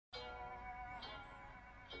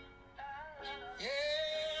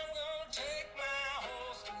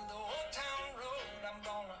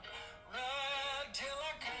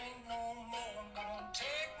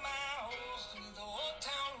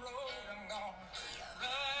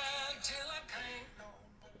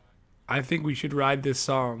I think we should ride this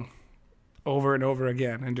song over and over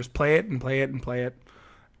again and just play it and play it and play it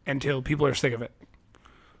until people are sick of it.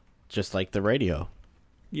 Just like the radio.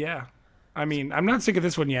 Yeah. I mean, I'm not sick of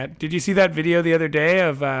this one yet. Did you see that video the other day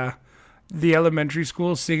of the elementary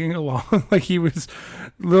school singing along? Like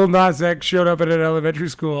Lil Nas X showed up at an elementary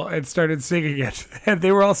school and started singing it. And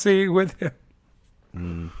they were all singing with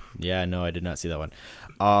him. Yeah, no, I did not see that one.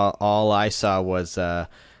 All I saw was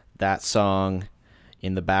that song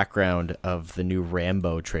in the background of the new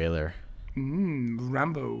Rambo trailer.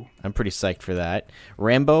 Rambo. I'm pretty psyched for that.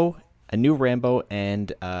 Rambo, a new Rambo,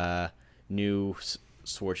 and new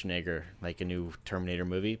Schwarzenegger, like a new Terminator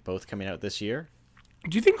movie, both coming out this year.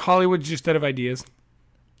 Do you think Hollywood's just out of ideas?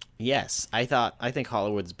 Yes, I think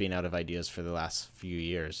Hollywood's been out of ideas for the last few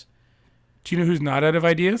years. Do you know who's not out of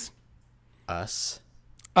ideas? Us,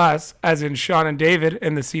 as in Sean and David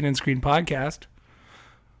and the Scene and Screen podcast.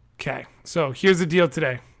 Okay, so here's the deal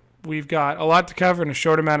today. We've got a lot to cover in a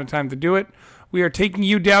short amount of time to do it. We are taking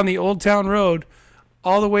you down the Old Town Road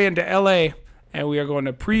all the way into LA, and we are going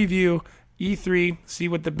to preview E3, see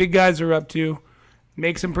what the big guys are up to,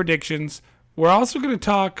 make some predictions. We're also going to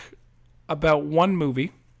talk about one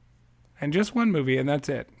movie, and just one movie, and that's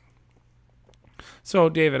it. So,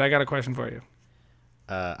 David, I got a question for you.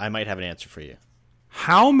 I might have an answer for you.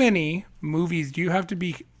 How many movies do you have to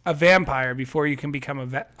be a vampire before you can become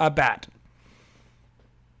a bat?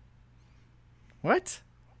 What?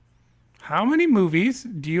 How many movies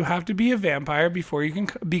do you have to be a vampire before you can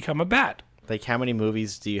become a bat? Like, how many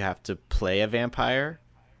movies do you have to play a vampire?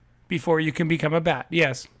 Before you can become a bat,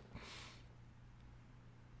 yes.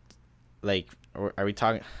 Like, are we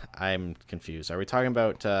talking... I'm confused. Are we talking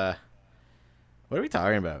about... what are we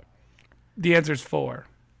talking about? The answer's 4.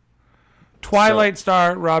 Twilight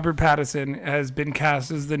star Robert Pattinson has been cast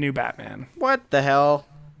as the new Batman. What the hell?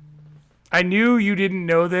 I knew you didn't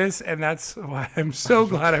know this, and that's why I'm so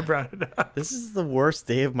glad I brought it up. This is the worst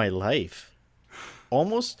day of my life.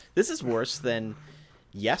 This is worse than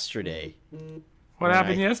yesterday. What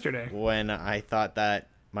happened yesterday? When I thought that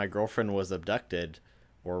my girlfriend was abducted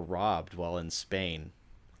or robbed while in Spain.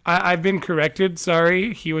 I've been corrected,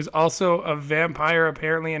 sorry. He was also a vampire,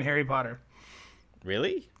 apparently, in Harry Potter.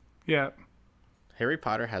 Really? Yeah. Harry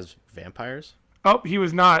Potter has vampires? Oh, he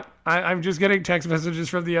was not. I'm just getting text messages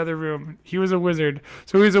from the other room. He was a wizard.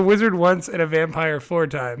 So he was a wizard once and a vampire 4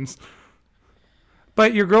 times.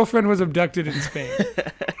 But your girlfriend was abducted in Spain.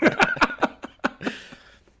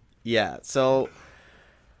 Yeah, so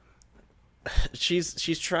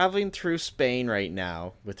she's traveling through Spain right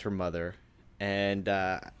now with her mother. And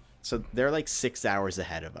so they're like 6 hours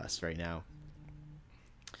ahead of us right now.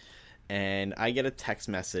 And I get a text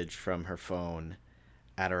message from her phone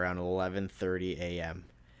at around 11:30 a.m.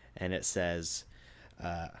 And it says,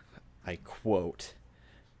 I quote,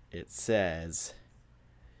 it says,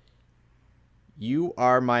 "You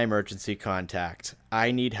are my emergency contact.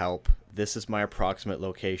 I need help. This is my approximate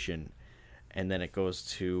location." And then it goes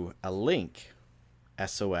to a link,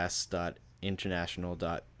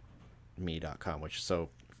 sos.international.me.com, which so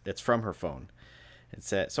it's from her phone. It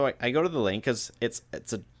said, so I go to the link because it's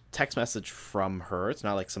a text message from her. It's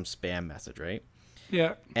not like some spam message, right?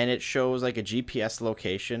 Yeah. And it shows like a GPS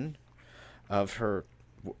location of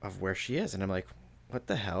where she is. And I'm like, what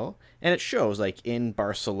the hell? And it shows like in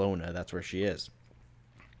Barcelona, that's where she is.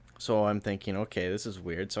 So I'm thinking, okay, this is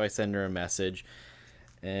weird. So I send her a message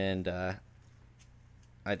and I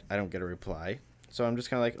don't get a reply. So I'm just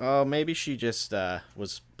kind of like, oh, maybe she just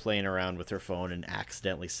was playing around with her phone and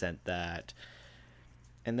accidentally sent that.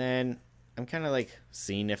 And then I'm kind of like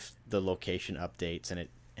seeing if the location updates and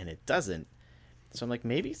it doesn't. So I'm like,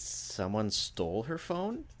 maybe someone stole her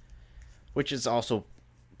phone, which is also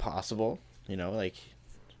possible. You know, like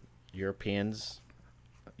Europeans,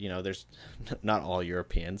 you know, there's not all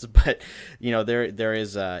Europeans, but you know, there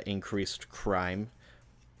is increased crime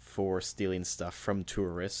for stealing stuff from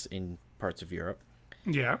tourists in parts of Europe.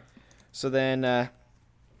 Yeah. So then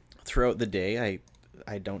throughout the day,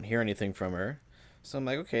 I don't hear anything from her. So I'm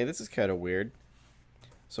like, okay, this is kind of weird.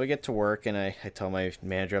 So I get to work and I tell my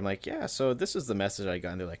manager, I'm like, yeah, so this is the message I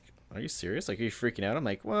got. And they're like, are you serious? Like, are you freaking out? I'm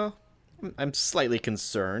like, well, I'm slightly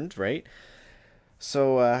concerned, right?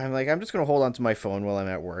 So I'm like, I'm just going to hold on to my phone while I'm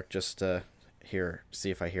at work just to see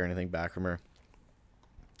if I hear anything back from her.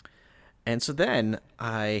 And so then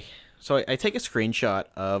I take a screenshot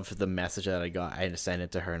of the message that I got. I send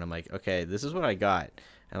it to her and I'm like, okay, this is what I got.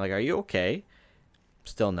 And I'm like, are you okay?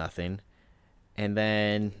 Still nothing. And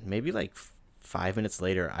then maybe like 5 minutes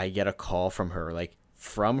later, I get a call from her, like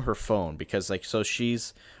from her phone, because like, so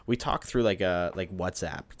we talk through like a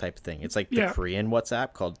WhatsApp type thing. It's like the Korean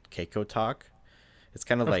WhatsApp called Keiko Talk. It's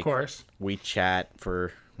kind of like course. WeChat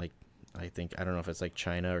for like, I don't know if it's like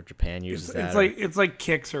China or Japan uses that. It's like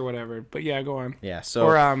Kicks or whatever. But yeah, go on. Yeah. So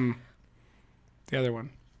or the other one.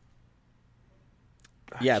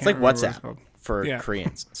 Yeah, it's like WhatsApp for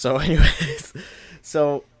Koreans. So anyways,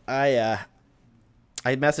 so I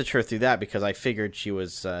messaged her through that because I figured she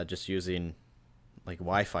was just using like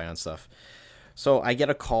Wi-Fi on stuff. So I get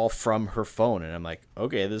a call from her phone and I'm like,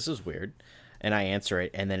 okay, this is weird. And I answer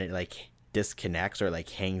it and then it like disconnects or like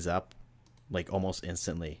hangs up like almost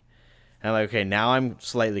instantly. And I'm like, okay, now I'm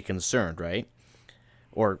slightly concerned, right?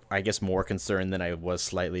 Or I guess more concerned than I was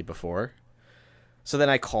slightly before. So then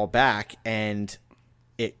I call back and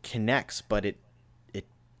it connects, but it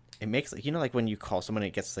makes like, you know, like when you call someone,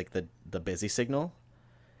 it gets like the busy signal,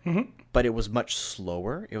 but it was much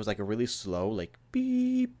slower. It was like a really slow, like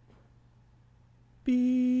beep,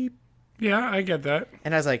 beep. Yeah, I get that.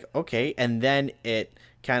 And I was like, okay. And then it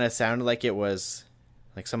kind of sounded like it was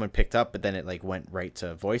like someone picked up, but then it like went right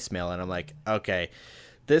to voicemail. And I'm like, okay,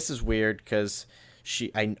 this is weird because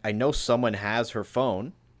I know someone has her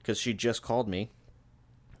phone because she just called me.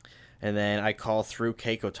 And then I call through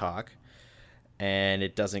Keiko Talk, and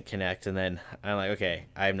it doesn't connect. And then I'm like, okay,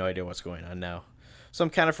 I have no idea what's going on now. So I'm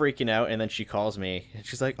kind of freaking out. And then she calls me, and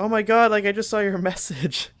she's like, oh, my God, like, I just saw your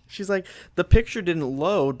message. She's like, the picture didn't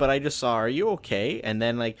load, but I just saw, are you okay? And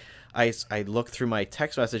then, like, I looked through my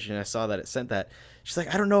text message, and I saw that it sent that. She's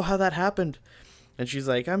like, I don't know how that happened. And she's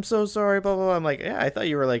like, I'm so sorry, blah, blah, blah. I'm like, yeah, I thought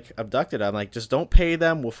you were, like, abducted. I'm like, just don't pay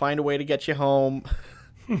them. We'll find a way to get you home.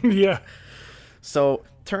 Yeah. So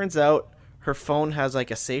turns out her phone has like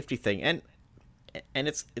a safety thing, and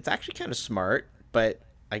it's actually kind of smart, but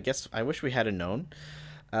I guess I wish we had known.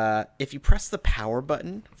 If you press the power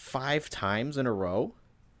button 5 times in a row,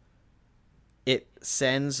 it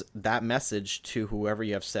sends that message to whoever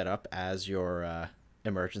you have set up as your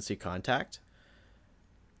emergency contact,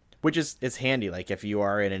 which is handy. Like if you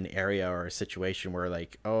are in an area or a situation where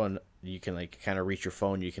like, oh, and you can like kind of reach your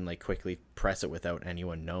phone, you can like quickly press it without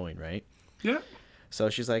anyone knowing, right? Yeah. So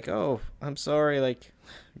she's like, oh, I'm sorry. Like,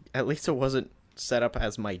 at least it wasn't set up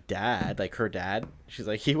as my dad, like her dad. She's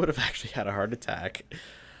like, he would have actually had a heart attack.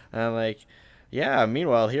 And I'm like, yeah,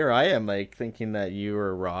 meanwhile, here I am, like, thinking that you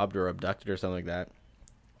were robbed or abducted or something like that.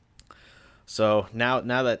 So now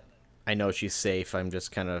that I know she's safe, I'm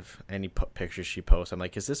just kind of, any pictures she posts, I'm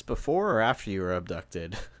like, is this before or after you were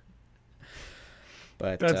abducted?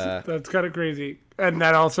 But that's kind of crazy. And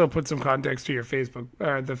that also puts some context to your Facebook,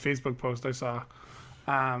 the Facebook post I saw.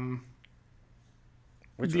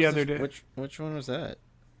 The other day. Which one was that?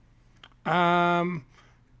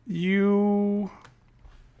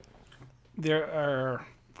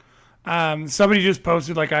 Somebody just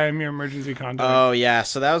posted like, I am your emergency contact. Oh yeah,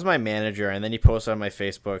 so that was my manager, and then he posted on my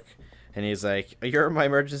Facebook, and he's like, you're my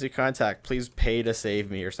emergency contact, please pay to save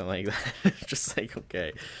me or something like that. Just like,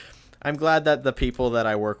 okay. I'm glad that the people that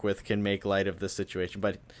I work with can make light of this situation,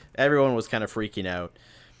 but everyone was kind of freaking out.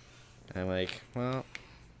 I'm like, well,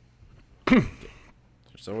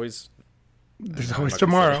 there's always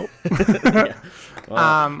tomorrow. Yeah.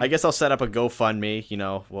 Well, I guess I'll set up a GoFundMe. You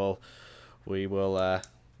know, we will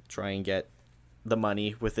try and get the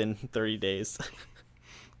money within 30 days.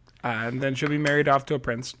 And then she'll be married off to a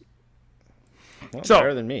prince. Well,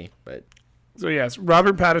 better than me, but. So yes,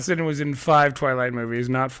 Robert Pattinson was in 5 Twilight movies,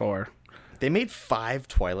 not 4. They made 5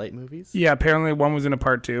 Twilight movies? Yeah, apparently one was in a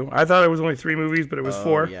part 2. I thought it was only 3 movies, but it was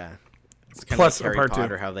 4. Yeah. It's kind plus of like a part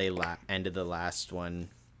Potter, 2. How they ended the last one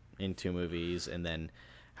in 2 movies, and then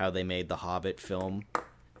how they made the Hobbit film,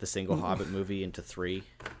 the single Hobbit movie, into 3.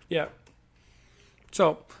 Yeah.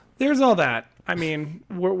 So there's all that. I mean,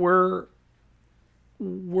 we're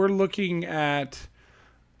looking at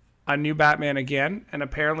a new Batman again, and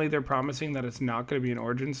apparently they're promising that it's not going to be an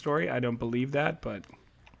origin story. I don't believe that, but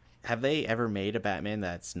have they ever made a Batman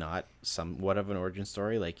that's not somewhat of an origin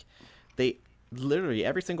story? Like, they literally,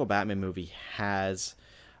 every single Batman movie has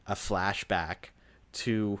a flashback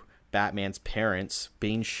to Batman's parents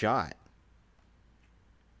being shot.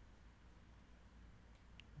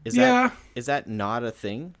 Is that not a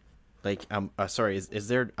thing? Like, sorry, is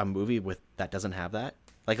there a movie that doesn't have that?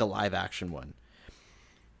 Like a live action one?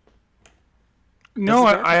 No,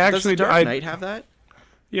 I actually... Does the Dark Knight have that?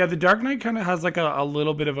 Yeah, the Dark Knight kind of has like a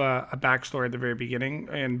little bit of a backstory at the very beginning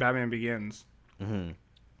in Batman Begins. Mm-hmm.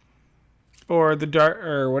 Or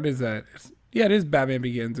what is that? Yeah, it is Batman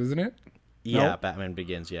Begins, isn't it? Yeah, nope. Batman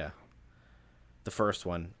Begins, yeah. The first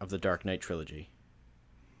one of the Dark Knight trilogy.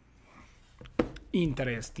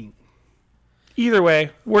 Interesting. Either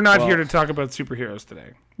way, we're not here to talk about superheroes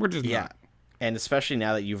today. We're just not. And especially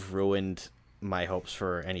now that you've ruined my hopes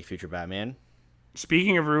for any future Batman.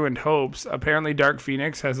 Speaking of ruined hopes, apparently Dark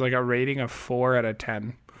Phoenix has like a rating of 4 out of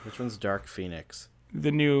 10. Which one's Dark Phoenix?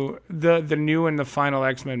 The new and the final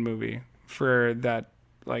X-Men movie for that,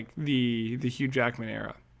 like the Hugh Jackman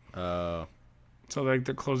era. Oh. So like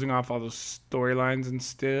they're closing off all those storylines and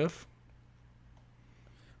stuff.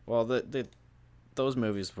 Well, those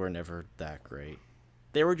movies were never that great.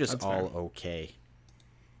 They were just That's all fair. okay.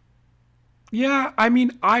 Yeah, I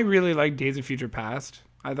mean, I really like Days of Future Past.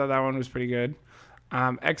 I thought that one was pretty good.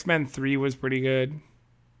 X-Men 3 was pretty good.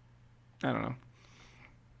 I don't know.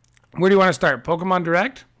 Where do you want to start? Pokemon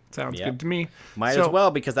Direct? Sounds Yep. good to me. Might So- as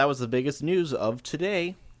well, because that was the biggest news of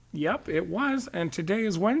today. Yep, it was. And today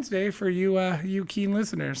is Wednesday for you you keen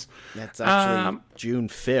listeners. That's actually June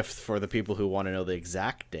 5th for the people who want to know the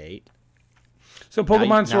exact date. So Pokemon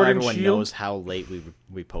now Sword and everyone Shield. knows how late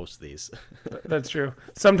we post these. That's true.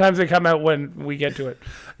 Sometimes they come out when we get to it.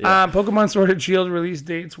 Pokemon Sword and Shield release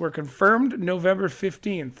dates were confirmed November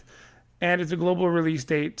 15th. And it's a global release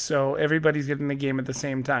date, so everybody's getting the game at the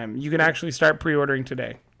same time. You can actually start pre-ordering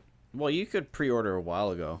today. Well, you could pre-order a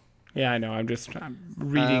while ago. Yeah, I know. I'm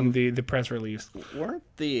reading the press release.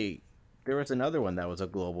 There was another one that was a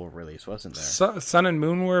global release, wasn't there? Sun and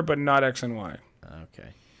Moon were, but not X and Y. Okay.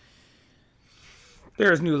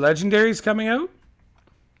 There's new legendaries coming out.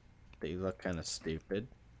 They look kind of stupid.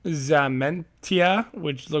 Zamentia,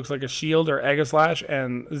 which looks like a shield or Aegislash,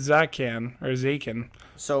 and Zakan.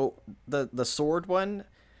 So the sword one,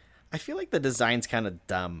 I feel like the design's kind of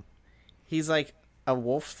dumb. He's like a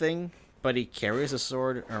wolf thing, but he carries a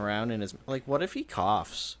sword around in his... Like, what if he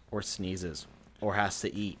coughs or sneezes or has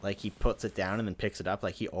to eat? Like, he puts it down and then picks it up.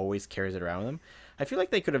 Like, he always carries it around with him. I feel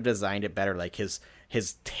like they could have designed it better. Like, his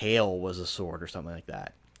tail was a sword or something like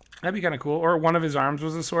that. That'd be kind of cool. Or one of his arms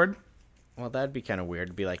was a sword. Well, that'd be kind of weird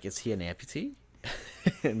to be like, is he an amputee?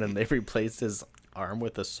 And then they replaced his arm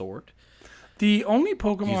with a sword. The only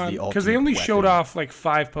Pokemon... Because they ultimate only showed weapon. off like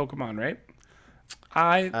 5 Pokemon, right?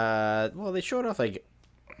 Well, they showed off like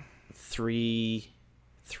three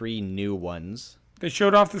new ones. They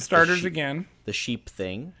showed off the starters sheep- again. The sheep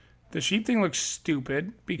thing. The sheep thing looks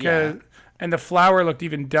stupid because... Yeah. And the flower looked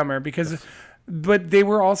even dumber because... But they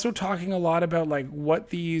were also talking a lot about like what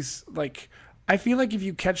these... like. I feel like if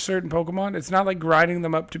you catch certain Pokemon, it's not like grinding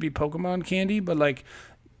them up to be Pokemon candy, but like...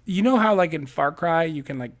 You know how like in Far Cry you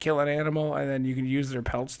can like kill an animal and then you can use their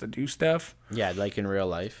pelts to do stuff? Yeah, like in real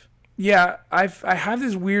life. Yeah, I have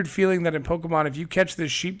this weird feeling that in Pokemon, if you catch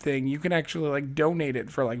this sheep thing, you can actually like donate it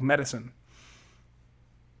for like medicine.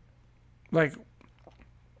 Like,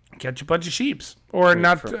 catch a bunch of sheeps, or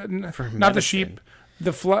not for not the sheep,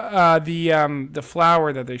 the flower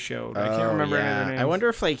that they showed. I can't remember any of their names. I wonder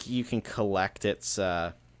if like you can collect its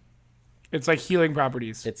It's like healing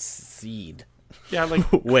properties. seed. Yeah, like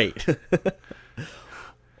Wait.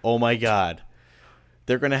 Oh my god.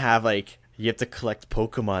 They're gonna have like you have to collect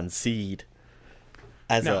Pokemon seed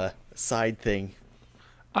as No. a side thing.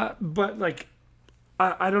 but like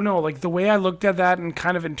I don't know. Like the way I looked at that and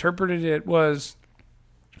kind of interpreted it was,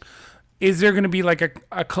 is there going to be like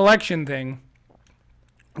a collection thing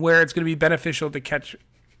where it's going to be beneficial to catch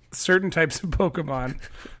certain types of Pokemon?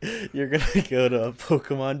 You're gonna go to a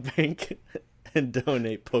Pokemon bank and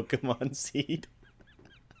donate Pokemon seed.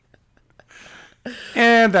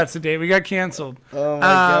 And that's the day we got canceled. Oh my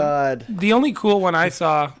god. The only cool one I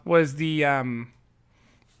saw was the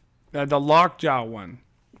Lockjaw one,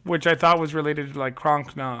 which I thought was related to like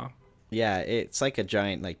Kronkna. Yeah, it's like a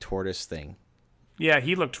giant like tortoise thing. Yeah,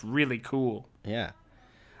 he looked really cool. Yeah.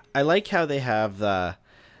 I like how they have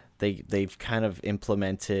they've kind of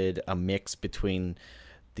implemented a mix between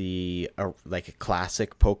the like a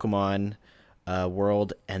classic Pokemon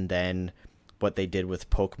world and then what they did with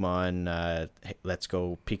Pokemon Let's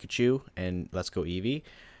Go Pikachu and Let's Go Eevee.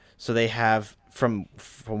 So they have from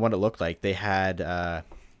what it looked like, they had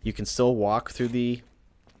you can still walk through the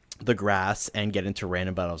grass and get into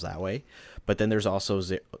random battles that way. But then there's also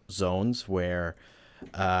zones where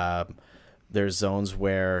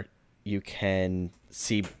you can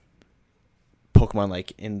see Pokemon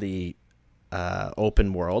like in the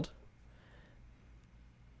open world.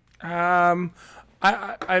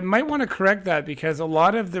 I might want to correct that because a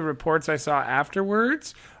lot of the reports I saw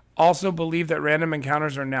afterwards also believe that random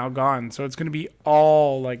encounters are now gone. So it's going to be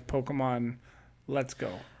all like Pokemon Let's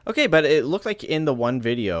Go. Okay, but it looked like in the one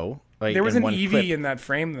video, like There was in an one Eevee clip, in that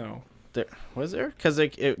frame though. was there? Because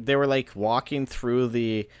they were like walking through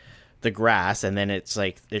the grass, and then it's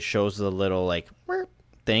like it shows the little like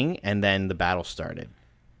thing, and then the battle started.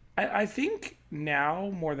 I think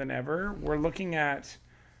now more than ever we're looking at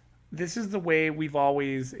this is the way we've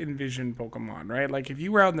always envisioned Pokemon, right? Like if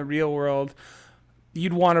you were out in the real world,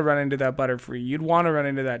 you'd want to run into that Butterfree. You'd want to run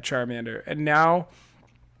into that Charmander. And now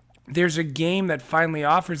there's a game that finally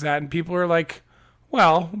offers that, and people are like,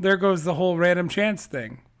 well, there goes the whole random chance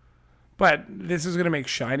thing. But this is going to make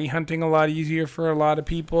shiny hunting a lot easier for a lot of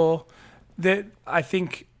people. That I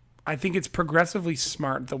think it's progressively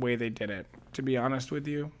smart the way they did it, to be honest with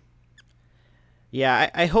you. Yeah,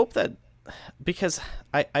 I hope that, because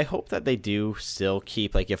I hope that they do still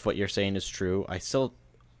keep, like, if what you're saying is true, I still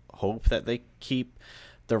hope that they keep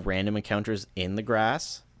the random encounters in the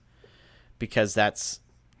grass, because that's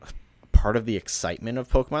part of the excitement of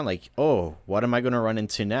Pokemon. Like, oh, what am I going to run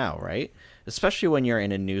into now, right? Especially when you're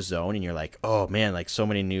in a new zone and you're like, oh man, like so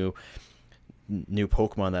many new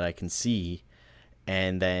Pokemon that I can see.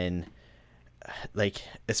 And then, like,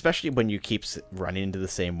 especially when you keep running into the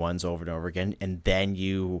same ones over and over again, and then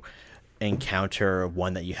you encounter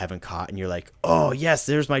one that you haven't caught and you're like, oh yes,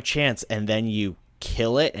 there's my chance, and then you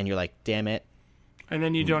kill it and you're like, damn it, and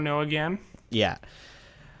then you don't know again. Yeah,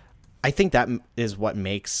 I think that is what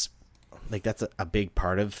makes, like, that's a big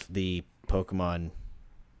part of the Pokemon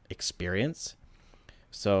experience.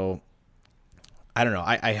 So I don't know,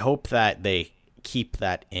 I hope that they keep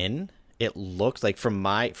that in. It looks like, from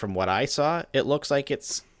what I saw, it looks like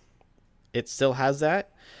it still has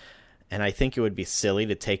that, and I think it would be silly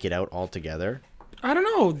to take it out altogether. I don't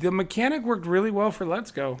know. The mechanic worked really well for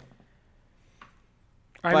Let's Go.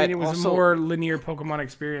 I mean, it was also a more linear Pokemon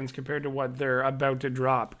experience compared to what they're about to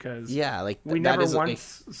drop. Because yeah, like we never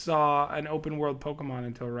once saw an open world Pokemon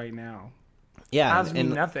until right now. Yeah, it has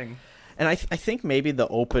mean nothing. And I think maybe the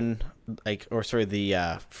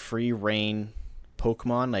free reign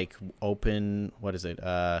Pokemon, like open, what is it?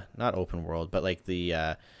 Not open world, but like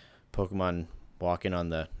the Pokemon walking on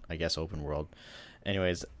the, I guess, open world.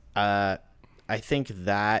 Anyways, I think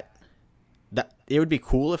that it would be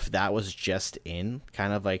cool if that was just in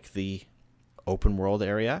kind of like the open world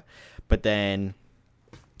area, but then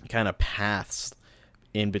kind of paths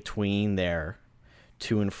in between there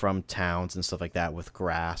to and from towns and stuff like that with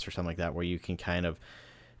grass or something like that, where you can kind of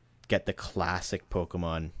get the classic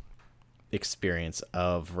Pokemon experience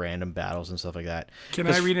of random battles and stuff like that. Can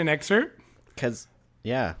I read an excerpt? Because,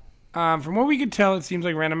 yeah. From what we could tell, it seems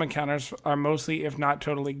like random encounters are mostly, if not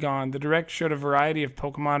totally, gone. The Direct showed a variety of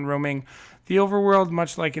Pokemon roaming the overworld,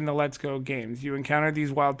 much like in the Let's Go games. You encounter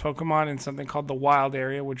these wild Pokemon in something called the Wild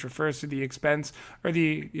Area, which refers to the expanse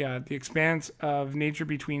of nature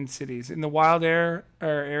between cities. In the Wild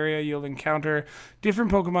area, you'll encounter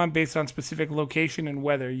different Pokemon based on specific location and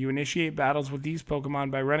weather. You initiate battles with these Pokemon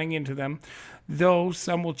by running into them, though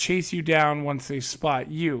some will chase you down once they spot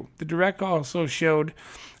you. The Direct also showed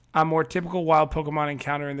a more typical wild Pokemon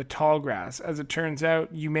encounter in the tall grass. As it turns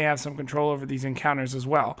out, you may have some control over these encounters as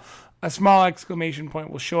well. A small exclamation point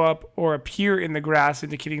will show up or appear in the grass,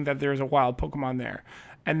 indicating that there is a wild Pokemon there.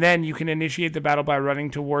 And then you can initiate the battle by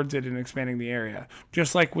running towards it and expanding the area,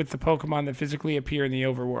 just like with the Pokemon that physically appear in the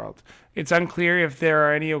overworld. It's unclear if there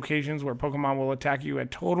are any occasions where Pokemon will attack you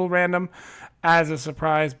at total random as a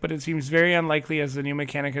surprise, but it seems very unlikely as the new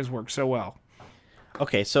mechanic has worked so well.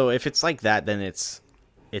 Okay, so if it's like that, then it's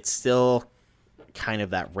still kind of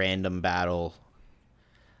that random battle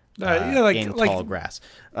in tall grass.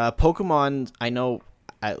 Pokemon, I know,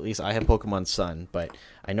 at least I have Pokemon Sun, but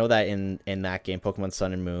I know that in that game, Pokemon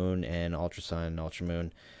Sun and Moon and Ultra Sun, Ultra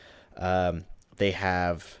Moon, they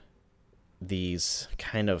have these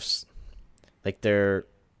kind of, like, they're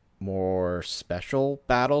more special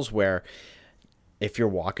battles where if you're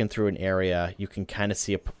walking through an area, you can kind of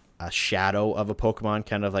see a shadow of a Pokemon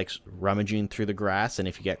kind of like rummaging through the grass, and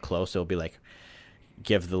if you get close, it'll be like,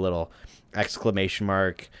 give the little exclamation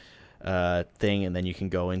mark thing, and then you can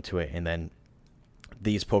go into it. And then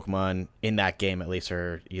these Pokemon in that game, at least,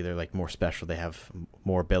 are either like more special, they have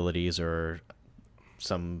more abilities or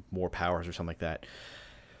some more powers or something like that,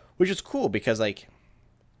 which is cool, because like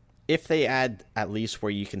if they add at least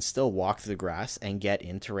where you can still walk through the grass and get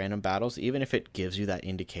into random battles, even if it gives you that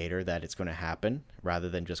indicator that it's going to happen, rather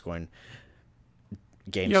than just going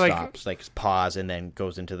stops, like pause and then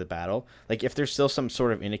goes into the battle. Like, if there's still some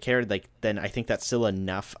sort of indicator, like, then I think that's still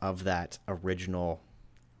enough of that original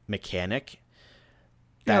mechanic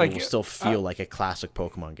that it will still feel like a classic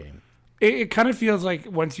Pokemon game. It kind of feels like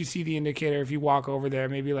once you see the indicator, if you walk over there,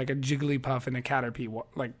 maybe like a Jigglypuff and a Caterpie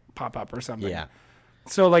like pop up or something. Yeah.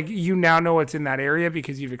 So, like, you now know it's in that area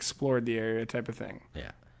because you've explored the area, type of thing. Yeah.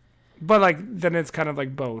 But, like, then it's kind of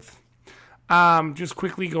like both. Just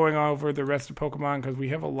quickly going over the rest of Pokemon, because we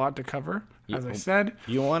have a lot to cover, as I said.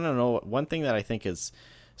 You want to know one thing that I think is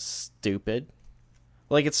stupid?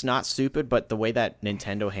 Like, it's not stupid, but the way that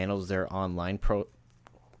Nintendo handles their online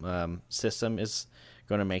system is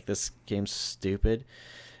going to make this game stupid.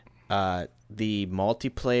 The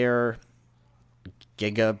multiplayer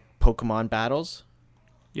Giga Pokemon battles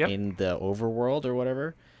in the overworld or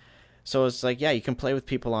whatever. So it's like, yeah, you can play with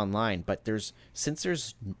people online, but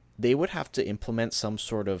they would have to implement some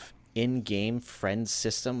sort of in-game friend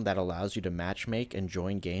system that allows you to matchmake and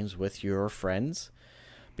join games with your friends.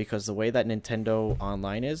 Because the way that Nintendo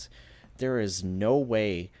Online is, there is no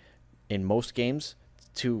way in most games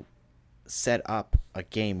to set up a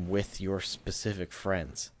game with your specific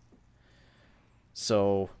friends.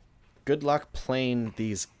 So good luck playing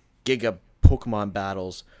these Giga Pokemon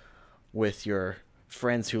battles with your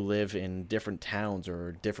friends who live in different towns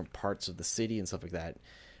or different parts of the city and stuff like that,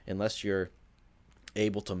 unless you're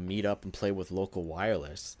able to meet up and play with local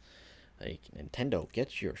wireless. Like, Nintendo,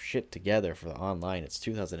 get your shit together for the online. It's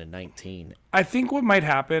 2019. I think what might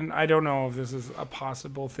happen, I don't know if this is a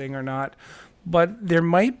possible thing or not, but there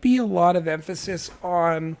might be a lot of emphasis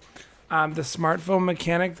on the smartphone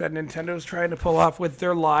mechanic that Nintendo's trying to pull off with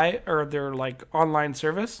their online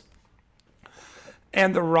service,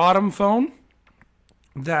 and the Rotom phone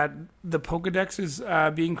that the Pokedex is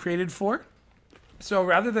being created for. So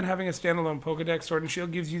rather than having a standalone Pokedex, Sword and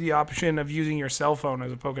Shield gives you the option of using your cell phone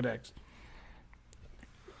as a Pokedex.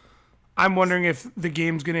 I'm wondering if the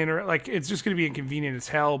game's going to it's just going to be inconvenient as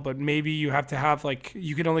hell, but maybe you have to have,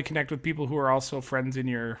 you can only connect with people who are also friends in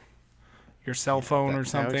your cell phone or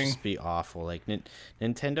something. That would just be awful. Like,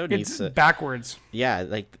 Nintendo needs to... backwards.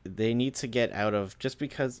 Yeah, they need to get out of... Just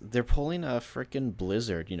because they're pulling a freaking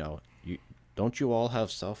Blizzard, don't you all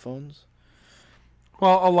have cell phones?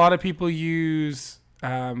 Well, a lot of people use...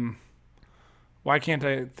 why can't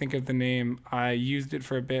I think of the name? I used it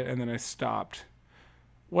for a bit and then I stopped.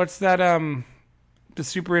 What's that? The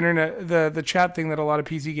super internet, the chat thing that a lot of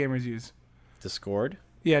PC gamers use. Discord?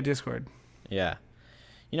 Yeah, Discord. Yeah.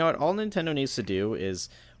 You know what? All Nintendo needs to do is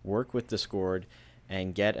work with Discord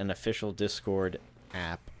and get an official Discord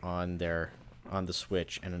app on the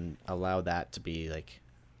Switch and allow that to be like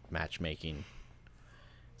matchmaking.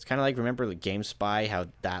 It's kind of like, remember the GameSpy,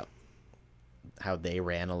 how they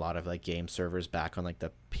ran a lot of like game servers back on like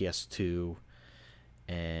the PS2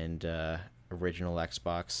 and original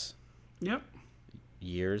Xbox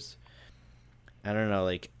years. I don't know,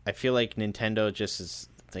 like, I feel like Nintendo just is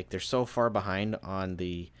like, they're so far behind on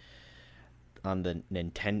the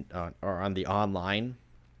Nintendo or on the online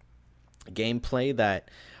gameplay that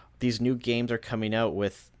these new games are coming out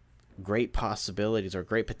with great possibilities or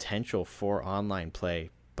great potential for online play,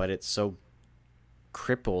 but it's so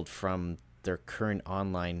crippled from their current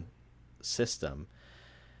online system.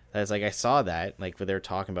 It's like, I saw that, like, where they're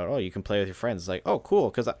talking about, oh, you can play with your friends. It's like, oh, cool,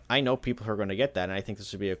 because I know people who are going to get that, and I think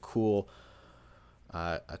this would be a cool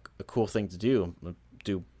thing to do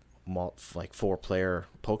 4-player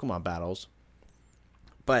Pokemon battles.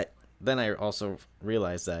 But then I also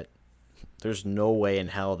realized that there's no way in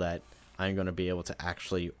hell that I'm going to be able to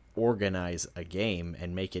actually organize a game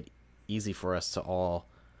and make it easy for us to all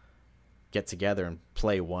get together and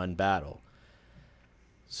play one battle.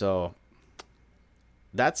 So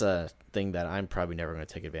that's a thing that I'm probably never going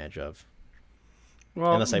to take advantage of.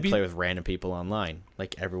 Well, unless I play with random people online,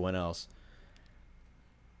 like everyone else.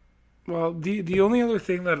 Well, the only other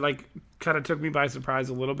thing that kind of took me by surprise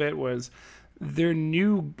a little bit was their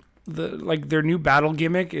new battle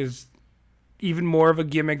gimmick is even more of a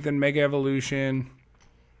gimmick than Mega Evolution,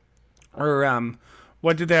 or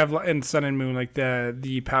what did they have in Sun and Moon, like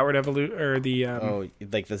the powered evolution, or the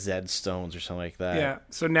like the Zed Stones or something like that. Yeah.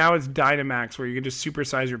 So now it's Dynamax, where you can just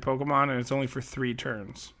supersize your Pokemon, and it's only for 3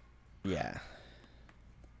 turns. Yeah.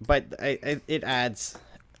 But it adds.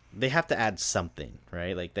 They have to add something,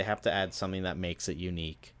 right? Like, they have to add something that makes it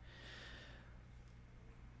unique.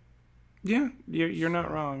 Yeah, you're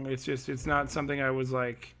not wrong. It's just, it's not something I was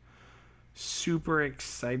super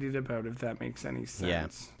excited about, if that makes any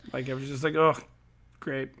sense. Yeah. Like, I was just like, oh,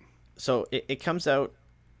 great. So it comes out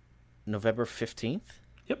November 15th?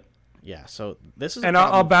 Yep. Yeah, so this is... And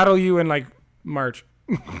I'll battle you in March.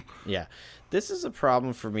 Yeah. This is a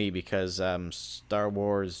problem for me because Star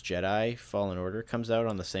Wars Jedi Fallen Order comes out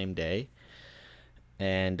on the same day.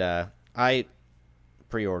 And I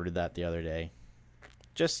pre-ordered that the other day.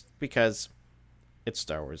 Just because it's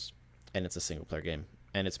Star Wars and it's a single-player game.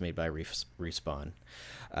 And it's made by Respawn.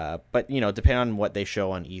 But, depending on what they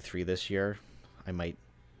show on E3 this year, I might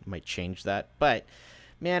change that. But,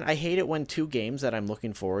 man, I hate it when 2 games that I'm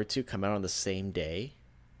looking forward to come out on the same day.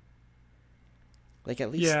 Like,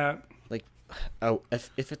 at least... Yeah. Oh,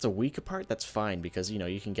 if it's a week apart, that's fine, because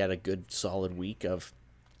you can get a good solid week of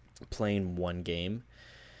playing one game.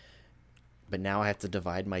 But now I have to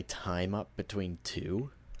divide my time up between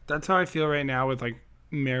 2. That's how I feel right now with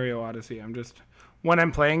Mario Odyssey. When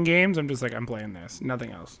I'm playing games, I'm just like, I'm playing this,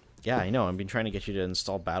 nothing else. Yeah, I know. I've been trying to get you to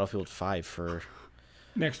install Battlefield 5 for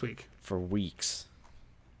Next week. weeks.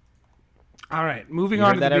 All right, moving You on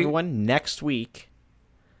heard to that, the big, everyone? Next week,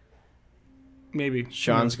 maybe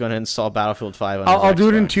Sean's going to install Battlefield 5 on I'll his do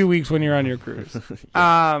it in Xbox. 2 weeks when you're on your cruise.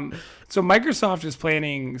 So Microsoft is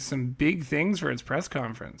planning some big things for its press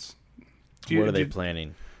conference. What are they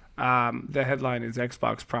planning? The headline is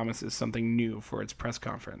Xbox promises something new for its press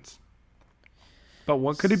conference. But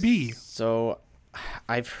what could it be? So,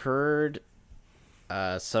 I've heard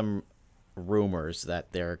some rumors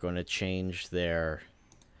that they're going to change their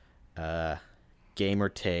gamer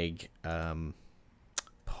tag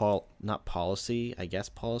not policy, I guess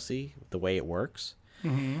policy, the way it works.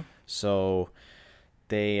 Mm-hmm. So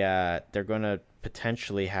they're going to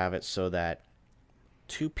potentially have it so that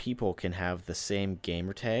two people can have the same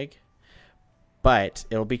gamer tag, but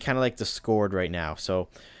it'll be kind of like Discord right now. So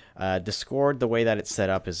Discord, the way that it's set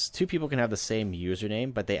up is two people can have the same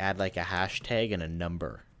username, but they add like a hashtag and a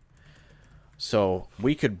number. So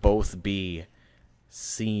we could both be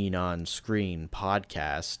seen on screen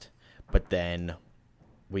podcast, but then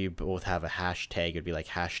we both have a hashtag. It'd be like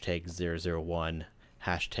hashtag 001,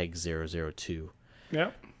 hashtag 002.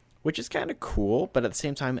 Yeah. Which is kind of cool, but at the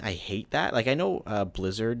same time, I hate that. Like, I know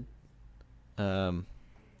Blizzard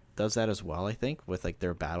does that as well, I think, with, like,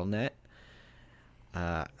 their Battle.net.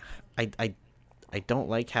 I don't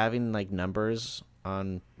like having, like, numbers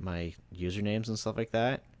on my usernames and stuff like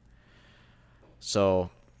that.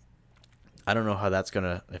 So, I don't know how that's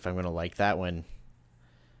if I'm going to like that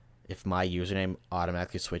if my username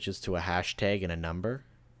automatically switches to a hashtag and a number.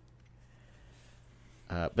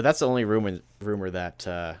 But that's the only rumor that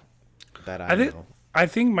I know. I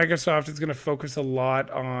think Microsoft is going to focus a lot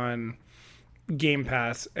on Game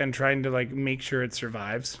Pass and trying to like make sure it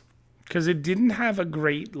survives, because it didn't have a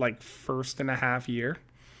great like first and a half year.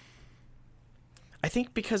 I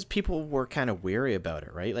think because people were kind of weary about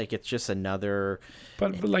it, right? Like, it's just another...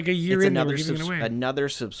 But like a year in, they were giving it away. Another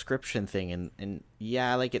subscription thing. And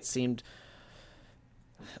yeah, like, it seemed...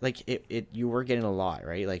 Like, you were getting a lot,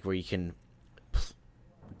 right? Like, where you can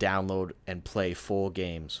download and play full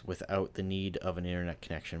games without the need of an internet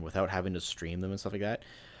connection, without having to stream them and stuff like that.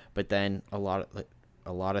 But then a lot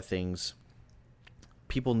of things,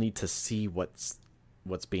 people need to see what's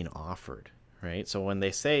being offered. Right, so when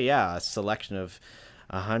they say a selection of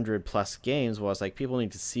 100+ games, well, it's like people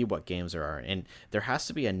need to see what games there are, and there has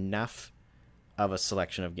to be enough of a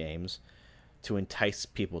selection of games to entice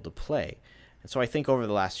people to play. And so I think over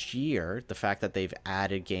the last year, the fact that they've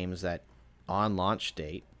added games that on launch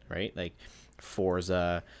date, right, like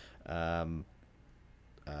Forza, Crackdown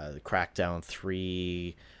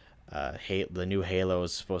 3, the new Halo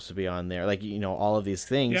is supposed to be on there, like, all of these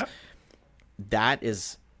things, that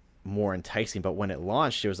is more enticing. But when it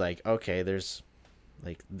launched, it was like, okay,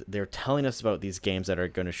 they're telling us about these games that are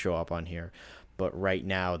going to show up on here, but right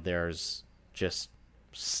now there's just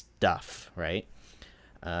stuff, right?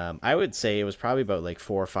 I would say it was probably about like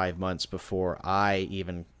 4 or 5 months before I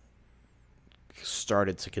even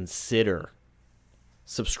started to consider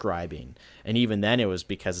subscribing, and even then it was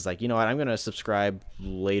because it's like, you know what, I'm going to subscribe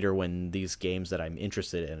later when these games that I'm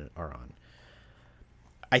interested in are on.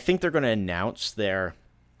 I think they're going to announce their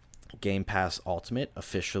Game Pass Ultimate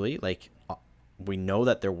officially. Like, we know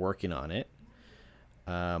that they're working on it,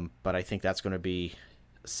 but I think that's going to be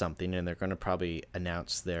something, and they're going to probably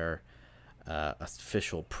announce their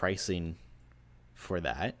official pricing for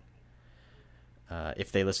that.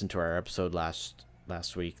 If they listened to our episode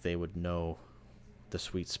last week, they would know the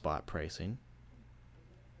sweet spot pricing.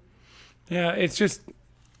 Yeah, it's just,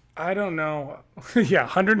 I don't know. Yeah,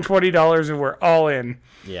 $120 and we're all in.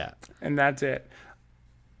 Yeah, and that's it.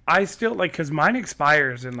 I still because mine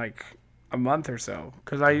expires in like a month or so,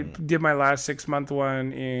 because I did my last 6-month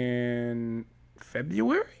one in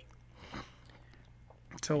February.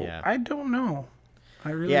 So I don't know.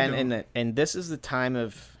 I really don't. And this is the time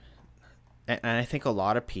of, and I think a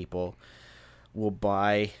lot of people will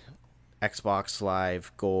buy Xbox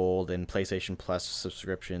Live Gold and PlayStation Plus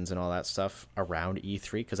subscriptions and all that stuff around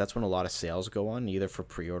E3, because that's when a lot of sales go on, either for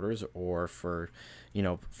pre-orders or for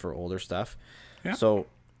older stuff. Yeah. So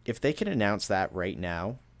if they can announce that right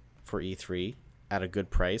now for E3 at a good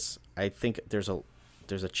price, I think there's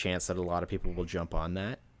a chance that a lot of people will jump on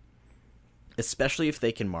that, especially if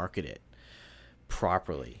they can market it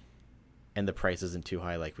properly and the price isn't too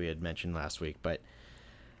high like we had mentioned last week. But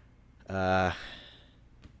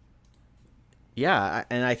yeah,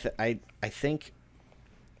 and I think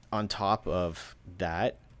on top of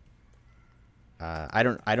that, I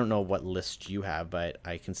don't know what list you have, but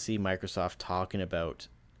I can see Microsoft talking about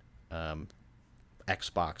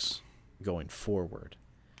Xbox going forward.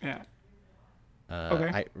 Yeah. Okay.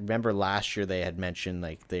 I remember last year they had mentioned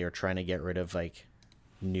like they are trying to get rid of like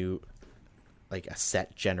a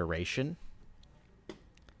set generation.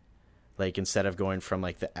 Like instead of going from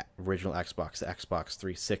like the original Xbox, the Xbox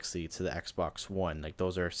 360 to the Xbox One, like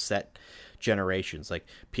those are set generations, like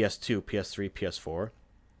PS2, PS3, PS4.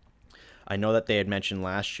 I know that they had mentioned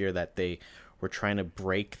last year that they were trying to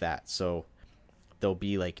break that, so there'll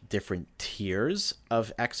be like different tiers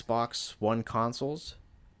of Xbox One consoles,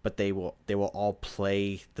 but they will all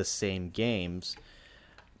play the same games,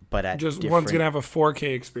 but at Just different, one's gonna have a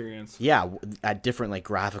 4K experience. yeah, at different like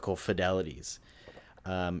graphical fidelities.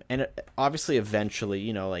 And obviously, eventually,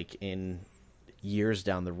 you know, like in years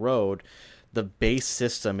down the road, the base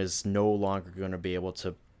system is no longer going to be able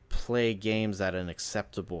to play games at an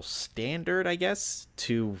acceptable standard, I guess,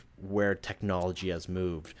 to where technology has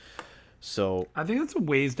moved. So I think that's a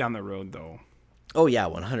ways down the road, though. oh yeah,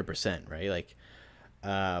 100%, right? Like,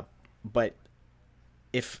 but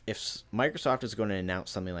if Microsoft is going to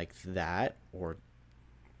announce something like that or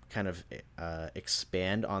kind of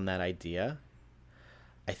expand on that idea,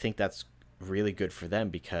 I think that's really good for them,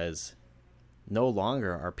 because no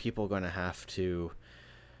longer are people going to have to,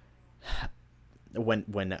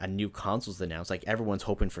 when a new console's announced, like everyone's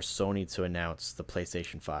hoping for Sony to announce the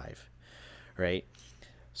PlayStation 5, right?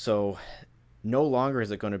 So no longer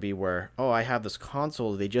is it going to be where, oh, I have this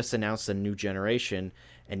console, they just announced a new generation,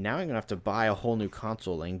 and now I'm going to have to buy a whole new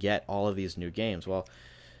console and get all of these new games. Well,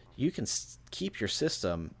 you can keep your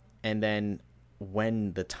system, and then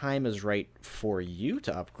when the time is right for you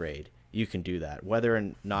to upgrade, you can do that. Whether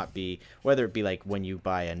it be like when you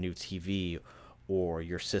buy a new TV, or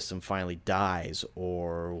your system finally dies,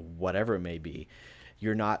 or whatever it may be,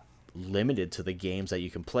 you're not limited to the games that you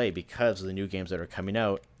can play, because of the new games that are coming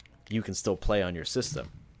out, you can still play on your system.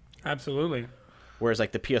 Absolutely. Whereas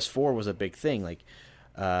like the PS4 was a big thing, like,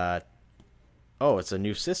 oh, it's a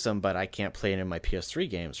new system, but I can't play it in my PS3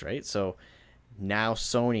 games, right? So now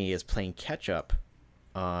Sony is playing catch up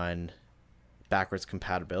on backwards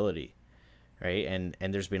compatibility, right? And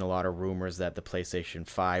there's been a lot of rumors that the PlayStation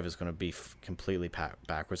 5 is going to be completely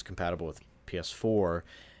backwards compatible with PS4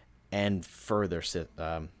 and further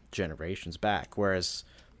generations back, whereas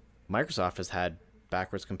Microsoft has had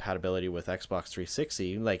backwards compatibility with Xbox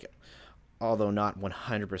 360, like, although not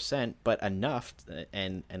 100%, but enough,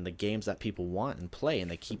 and the games that people want and play, and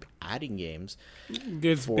they keep adding games.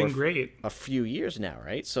 It's been great. A few years now,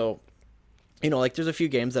 right? So, you know, like there's a few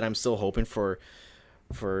games that I'm still hoping for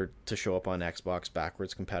to show up on Xbox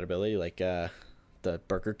backwards compatibility, like the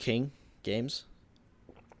Burger King games.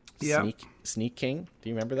 Yeah. Sneak King. Do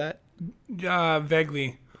you remember that?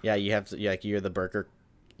 Vaguely. Yeah, you have to, like, you're the Burger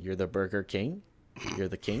King. You're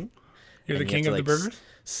the king. You're the king of the burgers?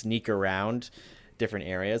 Sneak around different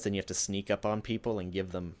areas, and you have to sneak up on people and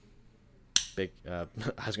give them big I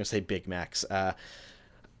was gonna say Big Macs.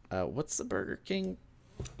 What's the Burger King?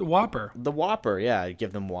 The Whopper. The Whopper, yeah.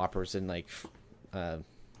 Give them Whoppers and like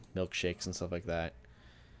milkshakes and stuff like that.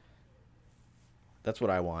 That's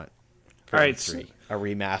what I want. All right, a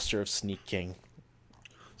remaster of Sneak King.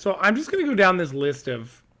 So I'm just gonna go down this list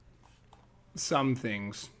of some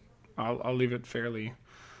things. I'll leave it fairly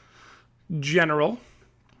general.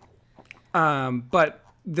 But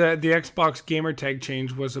the Xbox gamer tag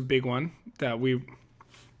change was a big one that we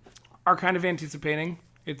are kind of anticipating.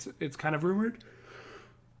 It's kind of rumored,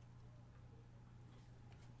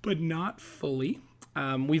 but not fully.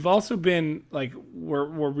 We've also been like we're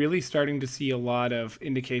really starting to see a lot of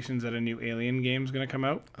indications that a new Alien game is going to come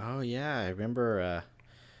out. Oh yeah, I remember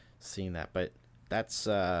seeing that, but that's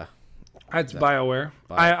BioWare.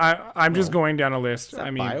 I'm just going down a list.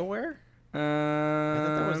 I mean, BioWare? I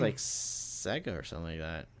thought that was like Sega or something like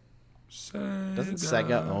that. Doesn't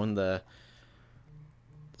Sega own the?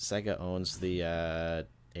 Sega owns the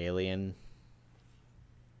Alien.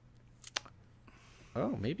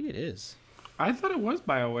 Oh, maybe it is. I thought it was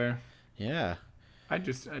BioWare. Yeah. I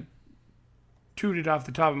tooted off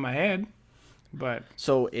the top of my head, but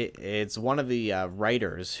so it's one of the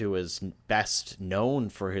writers who is best known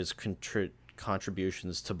for his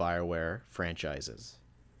contributions to BioWare franchises.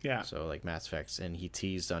 Yeah. So like Mass Effect, and he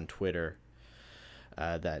teased on Twitter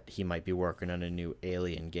that he might be working on a new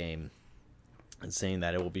Alien game, and saying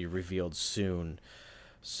that it will be revealed soon.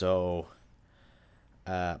 So,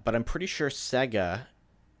 but I'm pretty sure Sega.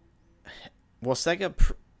 Well, Sega,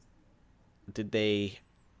 did they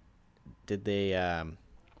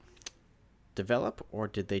develop, or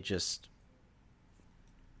did they just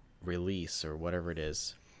release, or whatever it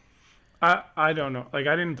is? I don't know. Like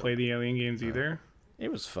I didn't play the Alien games either,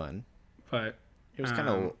 It was fun. but It was kind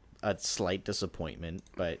of a slight disappointment,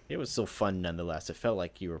 but it was still fun nonetheless. It felt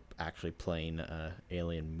like you were actually playing a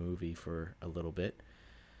Alien movie for a little bit.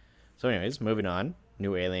 So, anyways, moving on.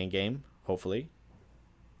 New Alien game, hopefully.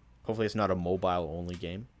 Hopefully, it's not a mobile only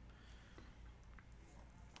game.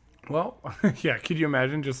 well, yeah. Could you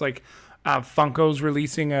imagine just like Funko's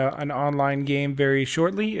releasing an online game very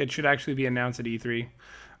shortly? It should actually be announced at E3,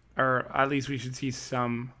 or at least we should see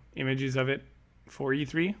some images of it for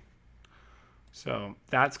E3. So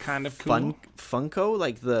that's kind of cool. Funko,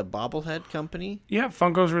 like the bobblehead company. Yeah,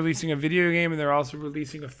 Funko's releasing a video game, and they're also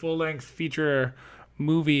releasing a full-length feature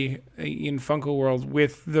movie in Funko World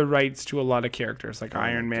with the rights to a lot of characters like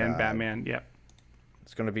Iron Man, God. Batman. Yeah,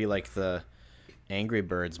 It's gonna be like the Angry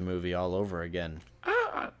Birds movie all over again.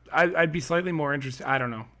 I'd be slightly more interested. I don't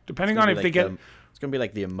know, depending It's on gonna if be they like get. it's gonna be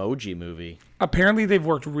like the Emoji movie. Apparently, they've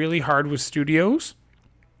worked really hard with studios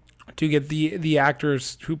to get the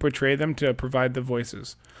actors who portray them to provide the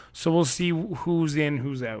voices. So we'll see who's in,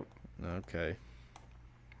 who's out. Okay.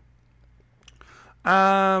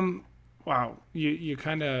 Wow, you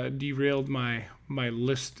kind of derailed my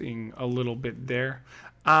listing a little bit there.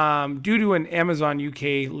 Due to an Amazon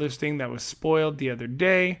UK listing that was spoiled the other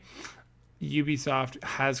day, Ubisoft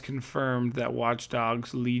has confirmed that Watch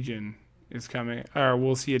Dogs Legion is coming, or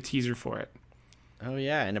we'll see a teaser for it. Oh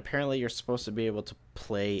yeah, and apparently you're supposed to be able to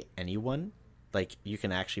play anyone. Like you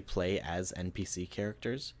can actually play as NPC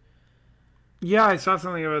characters. Yeah, I saw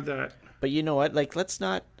something about that. But you know what? Like let's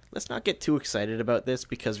not get too excited about this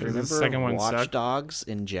because The remember second one Watch sucked. Dogs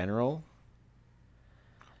in general?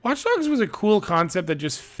 Watch Dogs was a cool concept that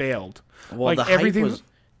just failed. Well, Like, everything-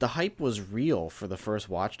 the hype was real for the first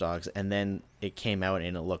Watch Dogs, and then it came out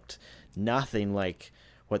and it looked nothing like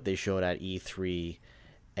what they showed at E3,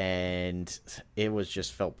 and it was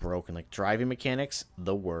just felt broken. Like driving mechanics,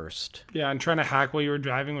 the worst. Yeah, and trying to hack while you were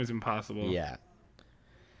driving was impossible. Yeah.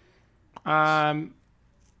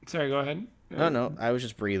 Sorry, go ahead. No, I was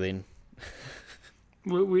just breathing.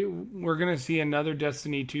 We're gonna see another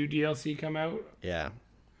Destiny 2 DLC come out. Yeah.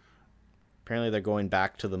 Apparently they're going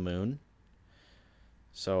back to the moon.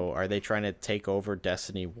 So are they trying to take over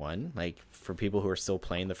Destiny 1? Like for people who are still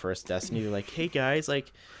playing the first Destiny, they're like, "Hey guys,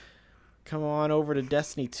 like come on over to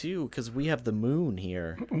Destiny 2 cuz we have the moon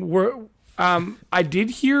here." I did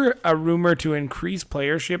hear a rumor to increase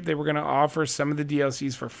playership. They were going to offer some of the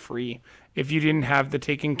DLCs for free. If you didn't have the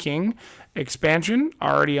Taken King expansion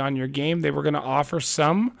already on your game, they were going to offer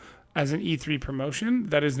some as an E3 promotion.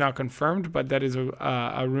 That is not confirmed, but that is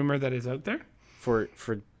a rumor that is out there For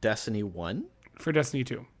Destiny 1? for Destiny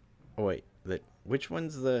 2. Oh wait, which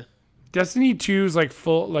one's the Destiny 2 is like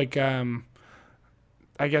full, like, I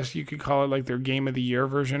guess you could call it like their Game of the Year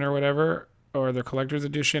version or whatever, or their Collector's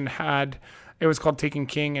Edition it was called Taken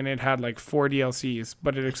King, and it had like 4 DLCs,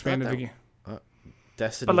 but it expanded the game.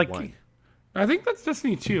 Destiny But like, 1? I think that's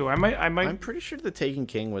Destiny 2. I might. I'm pretty sure the Taken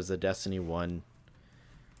King was the Destiny 1.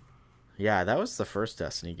 Yeah, that was the first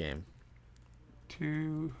Destiny game.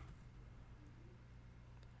 2.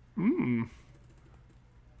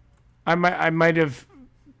 I might have.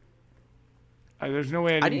 There's no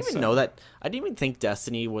way I didn't even know that. I didn't even think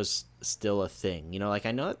Destiny was still a thing. You know, like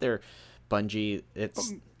I know that they're Bungie.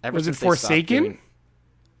 It's ever Was it since they stopped Forsaken?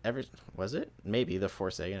 was it? Maybe the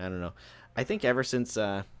Forsaken. I don't know. I think ever since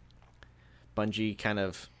Bungie kind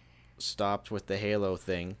of stopped with the Halo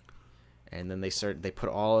thing, and then they put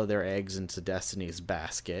all of their eggs into Destiny's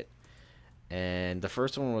basket, and the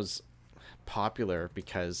first one was popular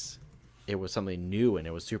because it was something new and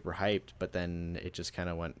it was super hyped, but then it just kind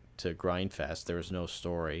of went to grindfest. There was no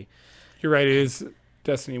story. You're right. It is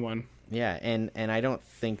Destiny 1. Yeah, and I don't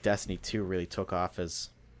think Destiny 2 really took off as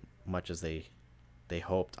much as they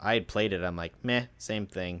hoped. I had played it. I'm like, meh, same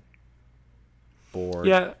thing. Bored.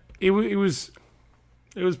 Yeah, it was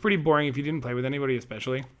pretty boring if you didn't play with anybody,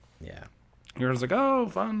 especially. Yeah. You're just like, oh,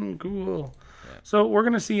 fun, cool. Yeah. So we're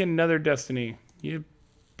gonna see another Destiny.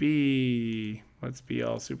 Yippee! Let's be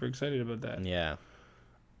all super excited about that. Yeah.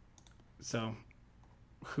 So,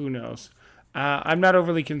 who knows? I'm not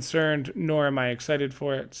overly concerned, nor am I excited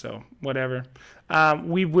for it. So, whatever.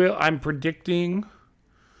 I'm predicting.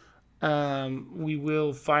 We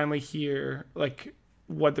will finally hear like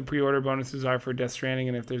what the pre-order bonuses are for Death Stranding,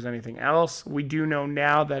 and if there's anything else. We do know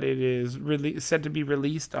now that it is set to be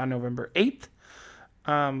released on November 8th.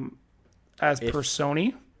 As per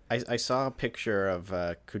Sony. I saw a picture of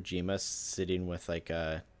Kojima sitting with like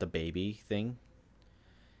the baby thing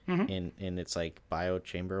in its like bio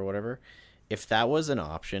chamber or whatever. If that was an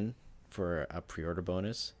option for a pre-order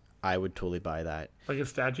bonus, I would totally buy that. Like a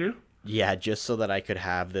statue? Yeah, just so that I could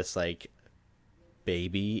have this like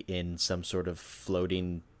baby in some sort of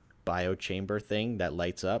floating biochamber thing that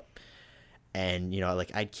lights up, and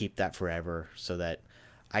like I'd keep that forever so that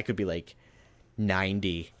I could be like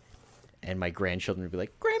 90 and my grandchildren would be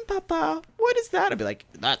like, "Grandpapa, what is that?" I'd be like,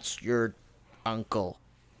 "That's your uncle."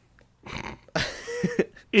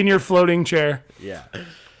 In your floating chair. Yeah.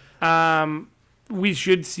 We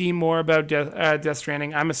should see more about Death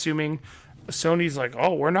Stranding. I'm assuming Sony's like,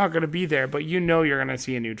 oh, we're not going to be there, but you're going to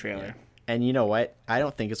see a new trailer. And you know what? I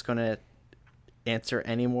don't think it's going to answer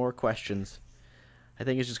any more questions. I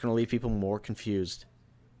think it's just going to leave people more confused.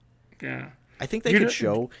 Yeah. I think they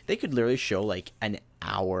could literally show like an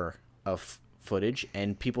hour of footage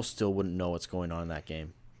and people still wouldn't know what's going on in that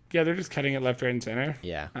game. Yeah, they're just cutting it left, right, and center.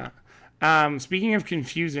 Yeah. Speaking of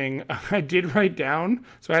confusing, I did write down,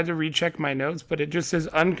 so I had to recheck my notes, but it just says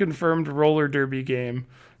unconfirmed roller derby game.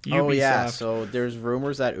 Ubisoft. Oh, yeah. So there's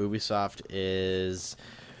rumors that Ubisoft is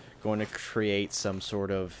going to create some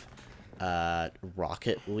sort of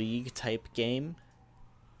Rocket League type game.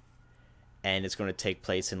 And it's going to take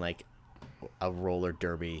place in like a roller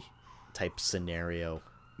derby type scenario.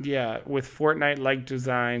 Yeah, with Fortnite-like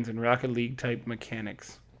designs and Rocket League type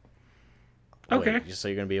mechanics. Okay. Wait, so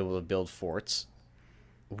you're going to be able to build forts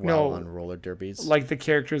while on roller derbies? Like the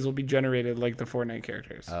characters will be generated like the Fortnite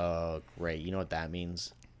characters. Oh, great. You know what that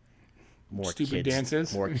means? More stupid kids,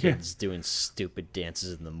 dances? More kids doing stupid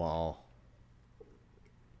dances in the mall.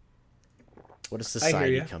 What does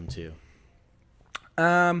society come to?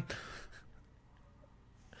 I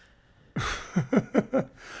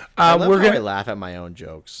love how I laugh at my own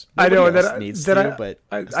jokes. Nobody I know but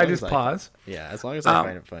I just pause. Yeah, as long as I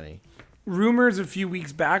find it funny. Rumors a few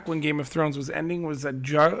weeks back when Game of Thrones was ending was that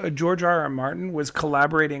George R.R. Martin was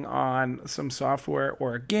collaborating on some software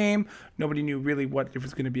or a game. Nobody knew really what it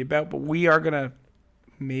was going to be about, but we are going to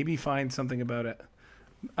maybe find something about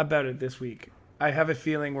it this week. I have a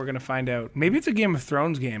feeling we're going to find out. Maybe it's a Game of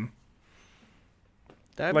Thrones game.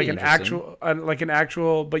 That'd like be an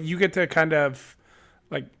actual, but you get to kind of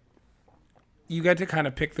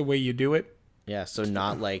pick the way you do it. Yeah, so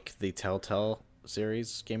not like the Telltale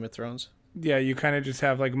series Game of Thrones. Yeah, you kind of just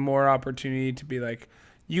have like more opportunity to be like,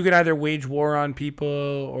 you could either wage war on people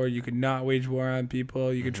or you could not wage war on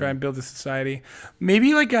people. You could try and build a society.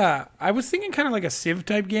 Maybe I was thinking kind of like a Civ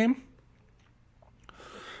type game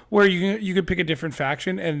where you could pick a different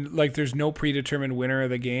faction and like there's no predetermined winner of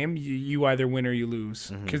the game. You either win or you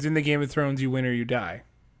lose. Because in the Game of Thrones, you win or you die.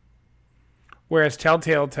 Whereas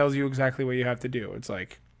Telltale tells you exactly what you have to do. It's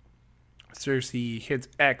like Cersei hits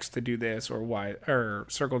X to do this or Y or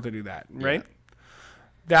circle to do that, right? Yeah.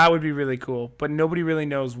 That would be really cool, but nobody really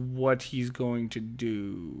knows what he's going to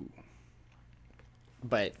do.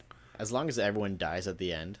 But as long as everyone dies at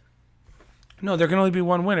the end. No, there can only be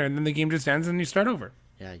one winner, and then the game just ends and you start over.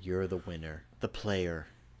 Yeah, you're the winner, the player.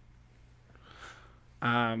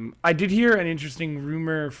 I did hear an interesting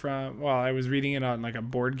rumor I was reading it on like a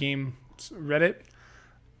board game Reddit.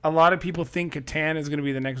 A lot of people think Catan is going to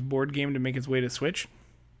be the next board game to make its way to Switch,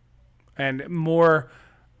 and more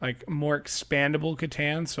expandable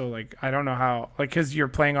Catan. So like I don't know how, like, because you're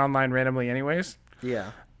playing online randomly anyways.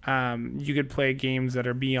 Yeah. You could play games that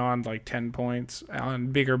are beyond like 10 points on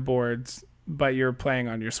bigger boards, but you're playing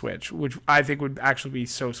on your Switch, which I think would actually be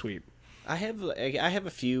so sweet. I have a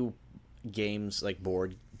few games like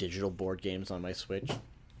digital board games on my Switch,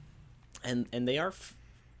 and they are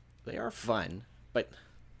fun, but.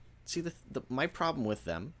 See, my problem with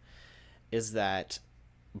them is that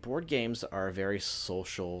board games are a very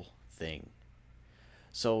social thing.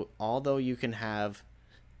 So, although you can have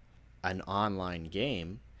an online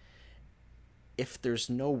game, if there's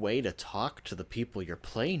no way to talk to the people you're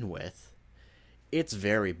playing with, it's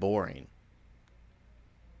very boring.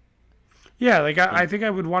 Yeah, like I think I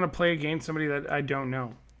would want to play against somebody that I don't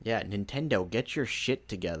know. Yeah, Nintendo, get your shit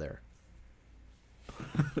together.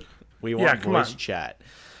 We want voice chat.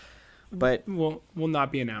 But will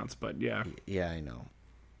not be announced, but yeah. Yeah, I know.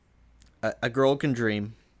 A girl can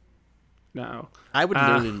dream. No. I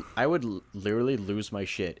would literally lose my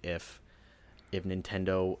shit if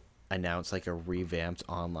Nintendo announced like a revamped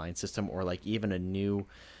online system or like even a new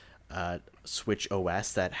Switch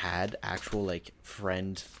OS that had actual like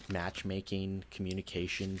friend matchmaking,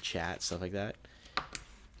 communication, chat, stuff like that.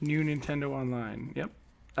 New Nintendo Online. Yep.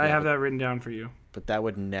 I have that written down for you. But that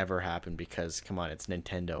would never happen because, come on, it's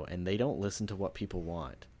Nintendo, and they don't listen to what people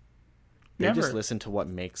want. They just listen to what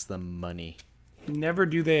makes them money. Never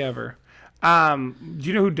do they ever. Do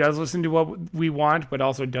you know who does listen to what we want, but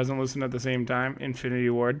also doesn't listen at the same time? Infinity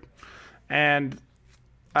Ward. And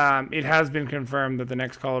it has been confirmed that the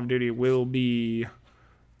next Call of Duty will be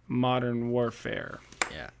Modern Warfare.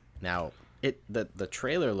 Yeah. Now, the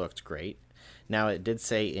trailer looked great. Now, it did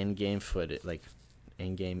say in-game footage, like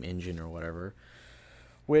in-game engine or whatever,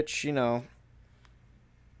 which,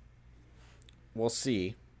 we'll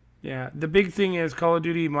see. Yeah, the big thing is Call of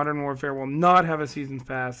Duty Modern Warfare will not have a Seasons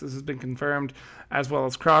Pass. This has been confirmed, as well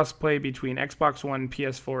as cross-play between Xbox One,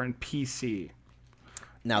 PS4, and PC.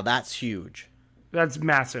 Now, that's huge. That's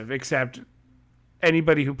massive, except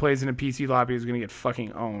anybody who plays in a PC lobby is going to get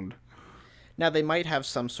fucking owned. Now, they might have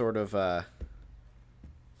some sort of,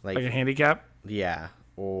 like a handicap? Yeah,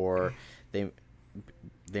 or they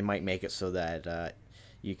might make it so that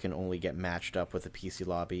you can only get matched up with a PC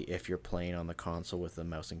lobby if you're playing on the console with a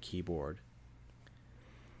mouse and keyboard.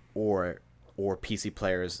 Or PC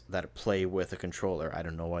players that play with a controller. I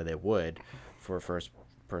don't know why they would for a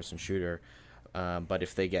first-person shooter. But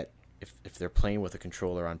if they're playing with a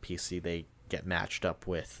controller on PC, they get matched up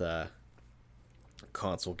with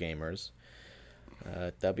console gamers.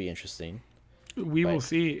 That'd be interesting. We will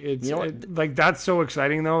see. It's like that's so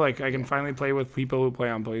exciting though. Like I can finally play with people who play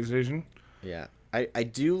on PlayStation. Yeah. I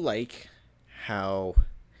do like how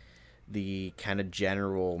the kind of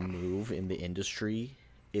general move in the industry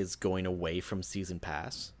is going away from Season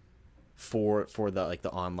Pass for the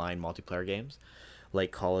online multiplayer games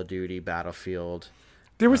like Call of Duty, Battlefield.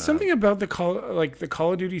 There was something about the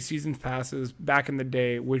Call of Duty Seasons Passes back in the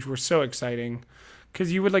day which were so exciting.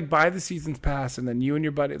 Because you would like buy the Seasons Pass and then you and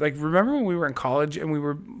your buddy, like remember when we were in college and we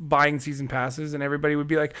were buying Season Passes and everybody would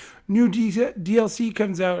be like, new DLC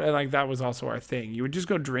comes out, and like that was also our thing. You would just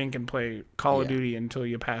go drink and play Call of Duty until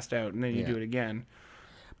you passed out and then you do it again.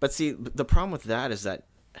 But see, the problem with that is that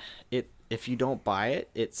if you don't buy it,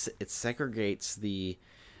 it segregates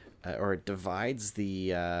or it divides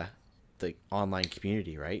the online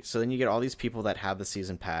community, right? So then you get all these people that have the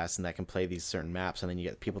season pass and that can play these certain maps, and then you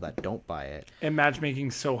get people that don't buy it. And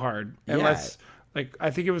matchmaking's so hard. Unless, like,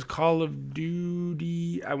 I think it was Call of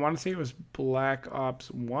Duty, I want to say it was Black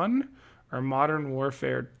Ops 1 or Modern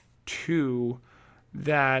Warfare 2,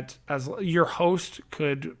 that as your host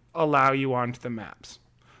could allow you onto the maps.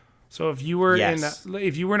 So if you were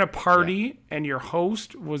in a party and your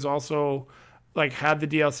host was also like had the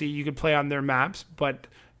DLC, you could play on their maps, but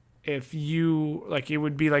if you like, it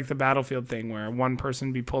would be like the Battlefield thing where one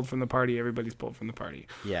person be pulled from the party, everybody's pulled from the party.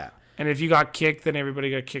 Yeah. And if you got kicked, then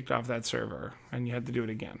everybody got kicked off that server and you had to do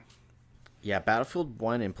it again. Yeah, Battlefield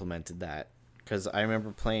 1 implemented that because I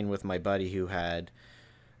remember playing with my buddy who had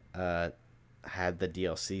the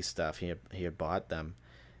DLC stuff. He had bought them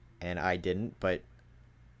and I didn't, but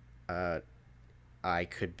I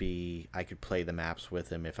could play the maps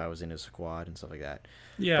with him if I was in his squad and stuff like that.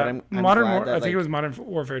 Yeah, I think it was Modern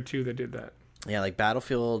Warfare 2 that did that. Yeah, like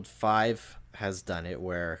Battlefield 5 has done it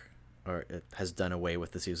or it has done away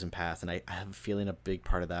with the season pass, and I have a feeling a big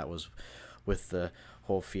part of that was with the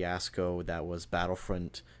whole fiasco that was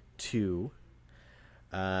Battlefront 2.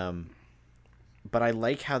 But I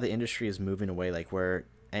like how the industry is moving away, like where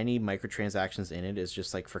any microtransactions in it is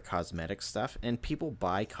just like for cosmetic stuff, and people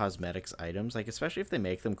buy cosmetics items, like especially if they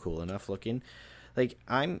make them cool enough looking. Like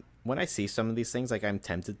when I see some of these things, like I'm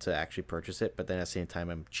tempted to actually purchase it, but then at the same time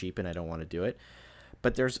I'm cheap and I don't want to do it.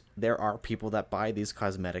 But there are people that buy these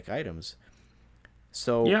cosmetic items.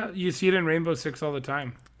 So yeah, you see it in Rainbow Six all the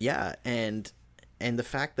time. Yeah, and the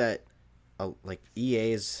fact that like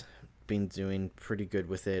EA's been doing pretty good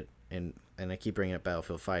with it, and I keep bringing up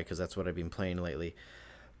Battlefield 5 because that's what I've been playing lately.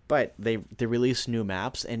 But they release new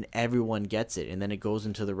maps and everyone gets it, and then it goes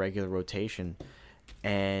into the regular rotation,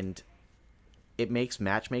 and it makes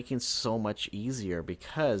matchmaking so much easier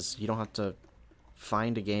because you don't have to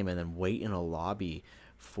find a game and then wait in a lobby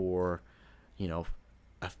for,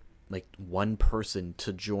 like one person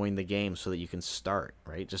to join the game so that you can start,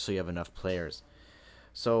 right? Just so you have enough players.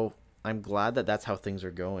 So I'm glad that that's how things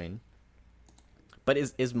are going. But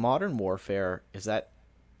is Modern Warfare, is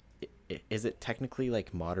it technically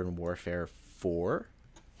like Modern Warfare 4?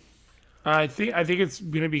 I think it's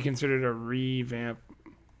going to be considered a revamp.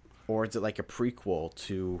 Or is it like a prequel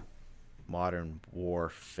to Modern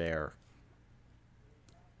Warfare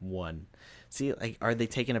 1? See, like, are they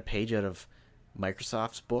taking a page out of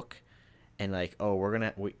Microsoft's book and like, oh,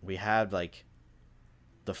 we had like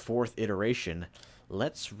the 4th iteration.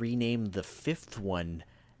 Let's rename the 5th one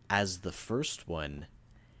as the first one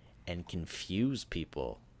and confuse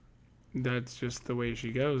people. That's just the way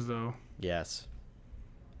she goes, though. Yes.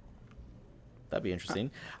 That'd be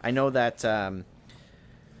interesting. I know that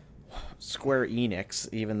Square Enix,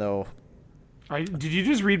 even though... Did you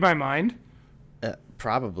just read my mind?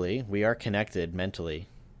 Probably. We are connected mentally.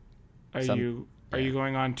 Are you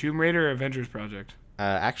going on Tomb Raider or Avengers Project?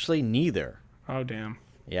 Actually, neither. Oh, damn.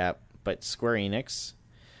 Yeah, but Square Enix,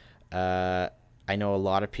 I know a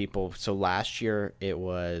lot of people. So last year it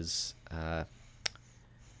was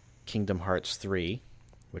Kingdom Hearts 3,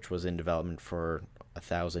 which was in development for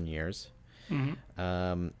 1,000 years.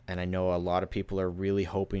 And I know a lot of people are really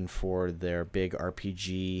hoping for their big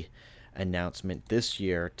RPG announcement this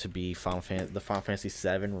year to be the Final Fantasy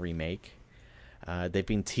VII remake. They've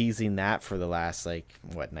been teasing that for the last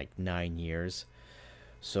 9 years.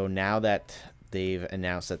 So now that they've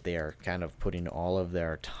announced that they are kind of putting all of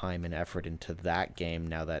their time and effort into that game,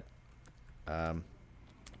 now that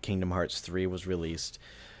Kingdom Hearts 3 was released,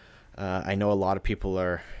 I know a lot of people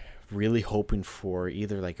are really hoping for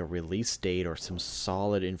either like a release date or some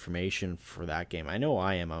solid information for that game. I know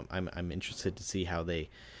I am. I'm interested to see how they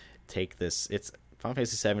take this. Final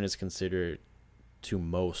Fantasy VII is considered to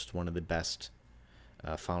most one of the best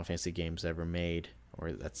Final Fantasy games ever made,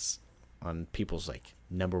 or that's on people's like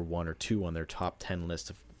number 1 or 2 on their top 10 list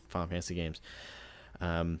of Final Fantasy games.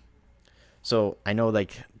 So I know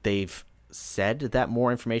like they've said that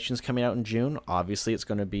more information is coming out in June. Obviously, it's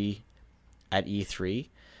going to be at E3,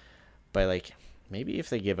 but like maybe if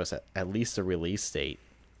they give us at least a release date,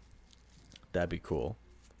 that'd be cool.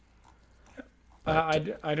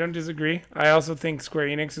 I don't disagree. I also think Square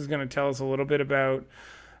Enix is going to tell us a little bit about.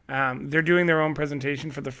 They're doing their own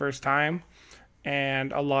presentation for the first time,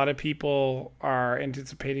 and a lot of people are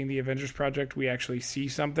anticipating the Avengers project. We actually see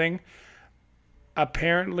something.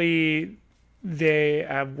 Apparently, they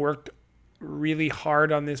have worked really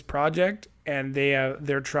hard on this project, and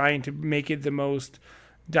they're trying to make it the most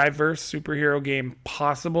diverse superhero game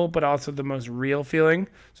possible, but also the most real feeling.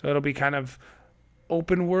 So it'll be kind of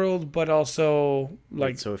open world, but also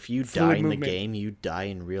like. So if you die in the game, you die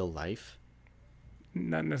in real life?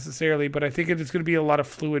 Not necessarily, but I think it's going to be a lot of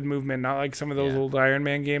fluid movement, not like some of those old Iron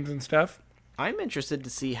Man games and stuff. I'm interested to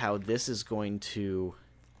see how this is going to,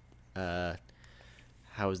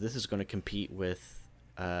 compete with,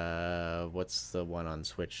 what's the one on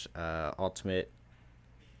Switch? Ultimate.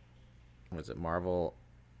 Was it Marvel?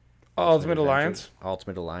 Ultimate Alliance.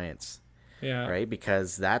 Ultimate Alliance. Yeah. Right,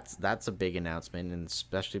 because that's a big announcement, and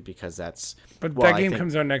especially because that's. But that game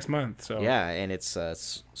comes out next month, so. Yeah, and it's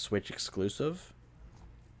Switch exclusive.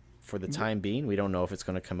 For the time being, we don't know if it's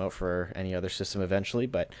going to come out for any other system eventually,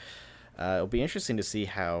 but it'll be interesting to see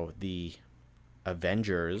how the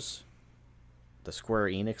Avengers, the Square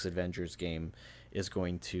Enix Avengers game, is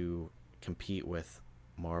going to compete with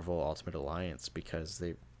Marvel Ultimate Alliance, because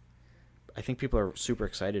I think people are super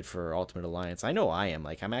excited for Ultimate Alliance. I know I am.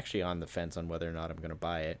 Like, I'm actually on the fence on whether or not I'm going to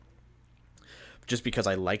buy it, just because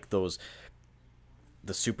I like the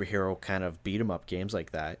superhero kind of beat 'em up games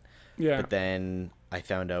like that. Yeah. But then I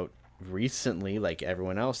found out recently, like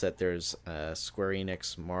everyone else, that there's a Square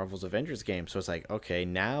Enix Marvel's Avengers game. So it's like, okay,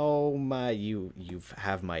 now you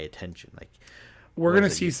have my attention. Like, we're gonna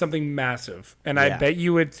see something massive, and I bet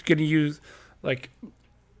you it's gonna use like.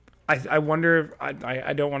 I wonder.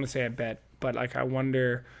 I don't want to say I bet, but like I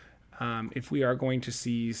wonder if we are going to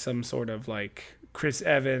see some sort of like Chris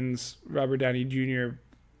Evans, Robert Downey Jr.,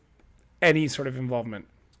 any sort of involvement.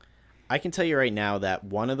 I can tell you right now that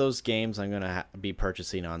one of those games I'm going to be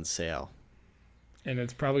purchasing on sale. And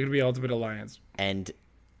it's probably going to be Ultimate Alliance. And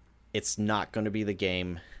it's not going to be the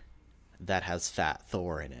game that has Fat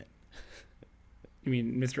Thor in it. You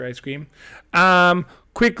mean Mr. Ice Cream?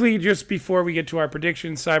 Quickly, just before we get to our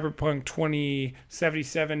predictions, Cyberpunk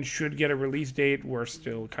 2077 should get a release date. We're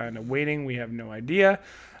still kind of waiting. We have no idea.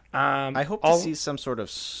 I hope to see some sort of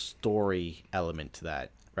story element to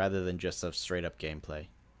that, rather than just a straight-up gameplay.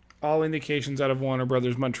 All indications out of Warner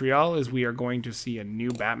Brothers Montreal is we are going to see a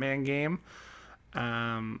new Batman game.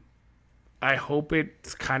 I hope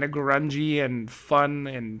it's kind of grungy and fun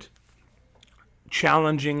and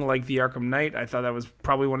challenging like the Arkham Knight. I thought that was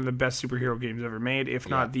probably one of the best superhero games ever made, if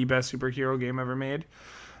not the best superhero game ever made.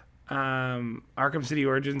 Arkham City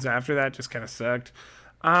Origins after that just kind of sucked.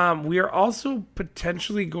 We are also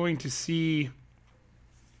potentially going to see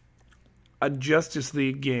a Justice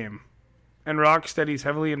League game. And Rocksteady's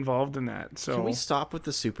heavily involved in that. So can we stop with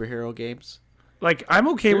the superhero games? Like, I'm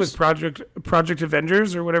okay with Project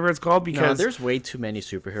Avengers or whatever it's called, because there's way too many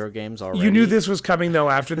superhero games already. You knew this was coming though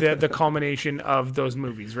after the culmination of those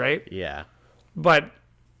movies, right? Yeah. But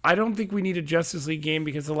I don't think we need a Justice League game,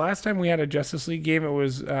 because the last time we had a Justice League game, it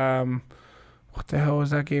was what the hell was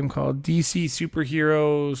that game called? DC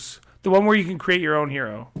Superheroes, the one where you can create your own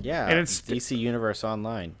hero. Yeah, and it's DC Universe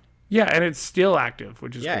Online. Yeah, and it's still active,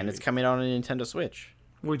 which is crazy. And it's coming out on a Nintendo Switch,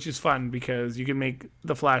 which is fun because you can make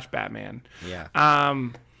the Flash Batman. Yeah.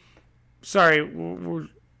 Sorry, we're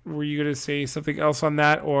were you gonna say something else on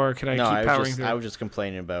that, or can I No, keep powering through? I was just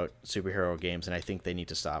complaining about superhero games, and I think they need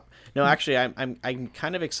to stop. No, actually, I'm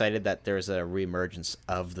kind of excited that there's a reemergence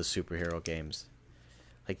of the superhero games.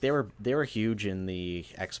 Like they were huge in the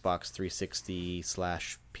Xbox 360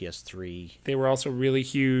 slash PS3. They were also really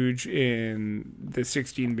huge in the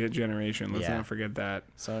 16-bit generation. Let's Yeah. not forget that.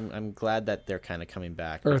 So I'm glad that they're kind of coming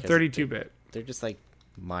back. Or because 32-bit. They're just like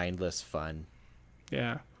mindless fun.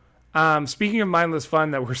 Yeah. Speaking of mindless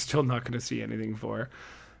fun that we're still not going to see anything for.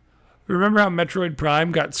 Remember how Metroid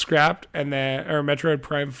Prime got scrapped and then, or Metroid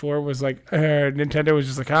Prime 4 was like, Nintendo was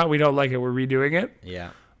just like, we don't like it. We're redoing it.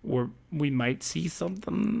 Yeah. We might see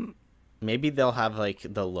something. Maybe they'll have like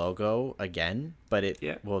the logo again, but it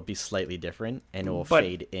Yeah. will be slightly different and it will But-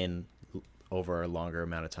 fade in over a longer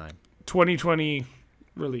amount of time. 2020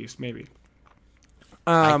 release, maybe.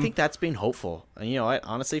 I think that's been hopeful. And you know what?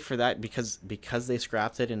 Honestly, for that, because they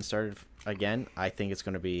scrapped it and started again, I think it's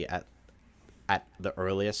going to be at the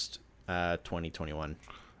earliest 2021.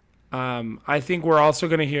 I think we're also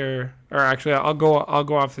going to hear, or actually, I'll go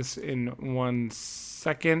off this in 1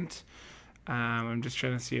 second. I'm just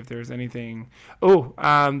trying to see if there's anything.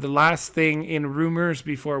 The last thing in rumors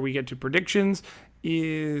before we get to predictions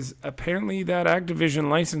is apparently that Activision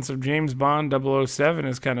license of James Bond 007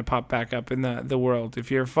 has kind of popped back up in the world.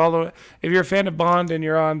 If you're a fan of Bond and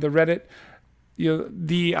you're on the Reddit,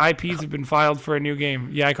 the IPs have been filed for a new game.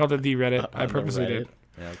 Yeah, I called it the Reddit. I purposely did.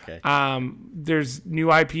 Okay. There's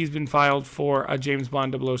new IPs been filed for a James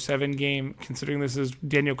Bond 007 game. Considering this is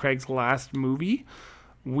Daniel Craig's last movie,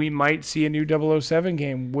 we might see a new 007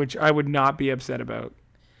 game, which I would not be upset about.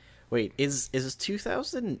 Wait, is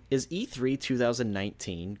E3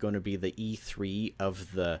 2019 going to be the E3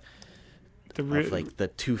 of the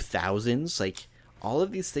 2000s? Like all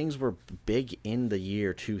of these things were big in the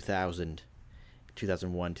year 2000,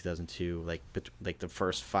 2001, 2002, like the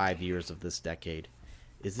first 5 years of this decade.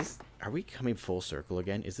 Are we coming full circle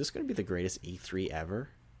again? Is this going to be the greatest E3 ever?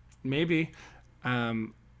 Maybe.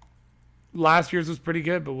 Last year's was pretty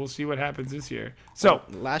good, but we'll see what happens this year. So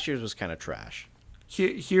last year's was kind of trash.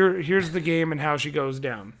 Here's the game and how she goes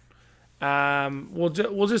down. We'll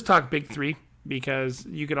just talk big three because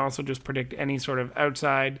you can also just predict any sort of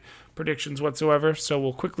outside predictions whatsoever. So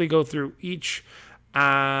we'll quickly go through each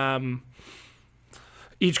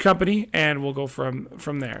company and we'll go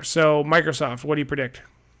from there. So Microsoft, what do you predict?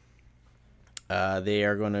 They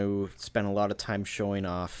are going to spend a lot of time showing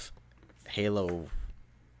off Halo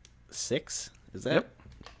 6. Is that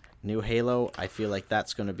new Halo? I feel like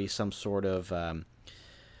that's going to be some sort of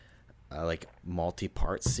like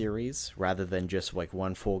multi-part series rather than just like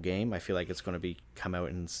one full game. I feel like it's going to come out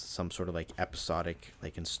in some sort of like episodic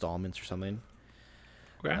like installments or something.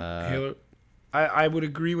 Yeah, Halo. I would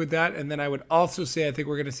agree with that, and then I would also say I think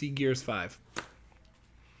we're going to see Gears 5.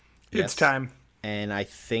 It's time. And I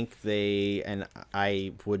think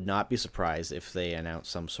I would not be surprised if they announce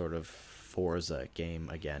some sort of Forza game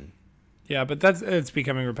again. Yeah, but it's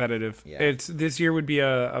becoming repetitive. Yeah. This year would be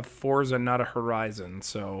a Forza, not a Horizon.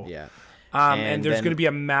 So yeah, and there's going to be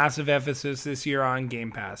a massive emphasis this year on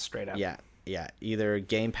Game Pass, straight up. Yeah, either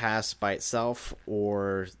Game Pass by itself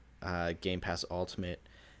or Game Pass Ultimate.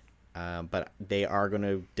 But they are going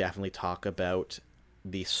to definitely talk about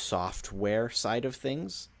the software side of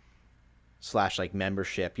things / like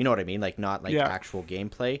membership. You know what I mean? Like not like actual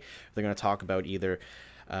gameplay. They're going to talk about either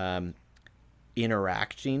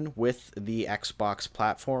interacting with the Xbox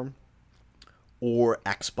platform or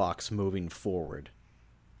Xbox moving forward.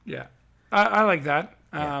 Yeah, I like that.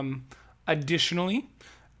 Yeah. Additionally,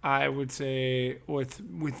 I would say with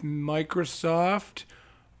Microsoft,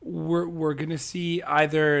 we're gonna see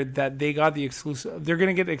either that they got the exclusive. They're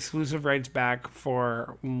gonna get exclusive rights back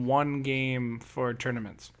for one game for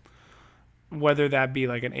tournaments, whether that be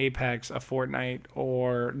like an Apex, a Fortnite,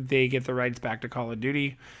 or they get the rights back to Call of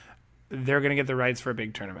Duty. They're going to get the rights for a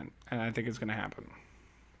big tournament, and I think it's going to happen.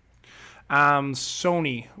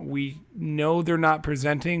 Sony, we know they're not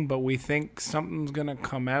presenting, but we think something's going to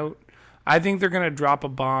come out. I think they're going to drop a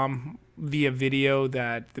bomb via video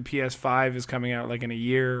that the PS5 is coming out like in a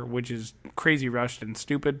year, which is crazy rushed and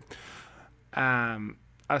stupid.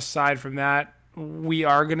 Aside from that, we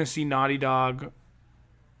are going to see Naughty Dog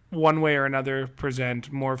one way or another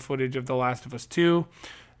present more footage of The Last of Us 2.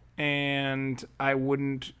 And I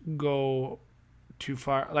wouldn't go too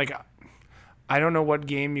far. Like, I don't know what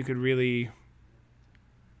game you could really,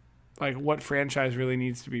 like, what franchise really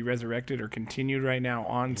needs to be resurrected or continued right now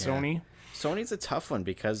on Sony. Sony's a tough one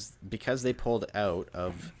because they pulled out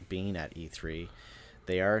of being at E3.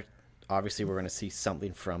 They are, obviously, we're going to see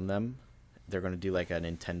something from them. They're going to do like a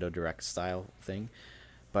Nintendo Direct style thing.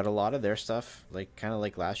 But a lot of their stuff, like kind of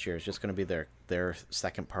like last year, is just going to be their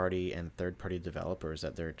second party and third party developers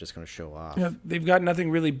that they're just going to show off. Yeah, they've got nothing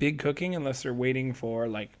really big cooking unless they're waiting for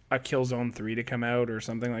like a Killzone 3 to come out or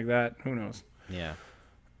something like that. Who knows? Yeah.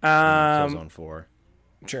 Um, Killzone 4.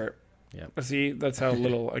 Sure. Yeah. See, that's how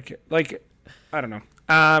little like I don't know.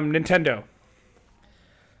 Nintendo.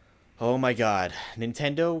 Oh my god.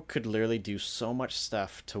 Nintendo could literally do so much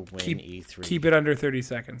stuff to win E3. Keep it under 30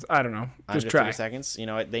 seconds. I don't know. Just Under try. 30 seconds. You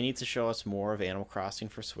know what? They need to show us more of Animal Crossing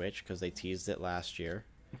for Switch because they teased it last year.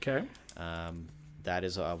 Okay. That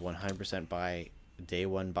is a 100% buy, day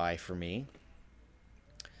one buy for me.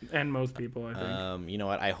 And most people, I think. You know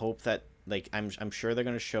what? I hope that like I'm sure they're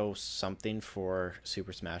gonna show something for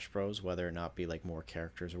Super Smash Bros. Whether or not be like more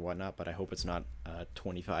characters or whatnot, but I hope it's not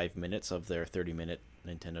 25 minutes of their 30-minute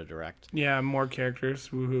Nintendo Direct. Yeah, more characters.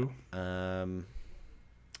 Woohoo.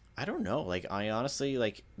 I don't know. Like I honestly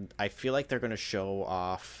like I feel like they're gonna show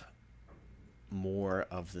off more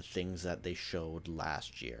of the things that they showed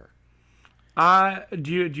last year.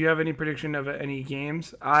 Do you have any prediction of any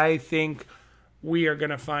games? I think we are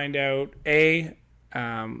gonna find out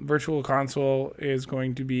Virtual Console is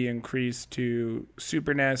going to be increased to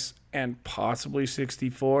Super NES and possibly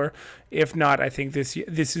 64. If not, I think this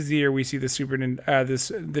is the year we see the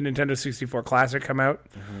the Nintendo 64 Classic come out.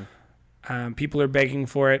 Mm-hmm. People are begging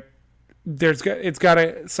for it.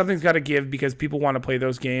 Something's got to give because people want to play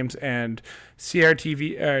those games, and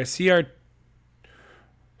CRT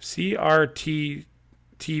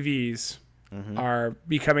TVs are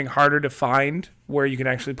becoming harder to find where you can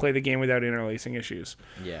actually play the game without interlacing issues.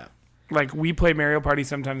 Yeah. Like we play Mario Party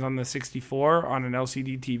sometimes on the 64 on an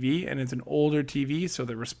LCD TV, and it's an older TV, so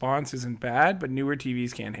the response isn't bad, but newer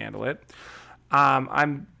TVs can't handle it.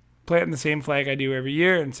 I'm planting the same flag I do every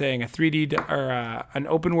year and saying a 3D or an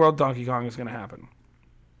open world Donkey Kong is going to happen.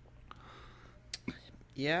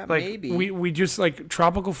 Yeah, like, maybe. We just like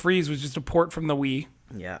Tropical Freeze was just a port from the Wii.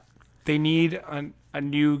 Yeah. They need a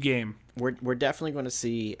new game. We're definitely going to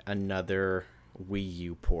see another Wii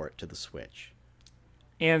U port to the Switch.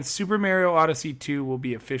 And Super Mario Odyssey 2 will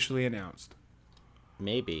be officially announced.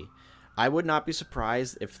 Maybe. I would not be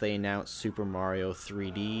surprised if they announced Super Mario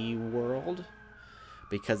 3D World,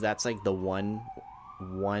 because that's like the one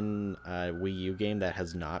Wii U game that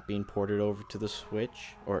has not been ported over to the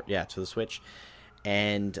Switch, to the Switch.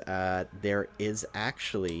 And there is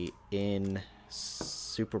actually in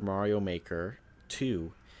Super Mario Maker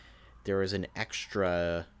 2, there is an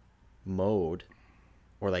extra mode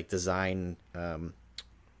or like design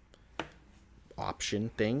option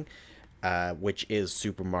thing, which is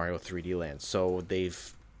Super Mario 3D Land. So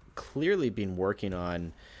they've clearly been working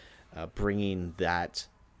on bringing that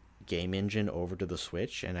game engine over to the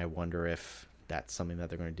Switch, and I wonder if that's something that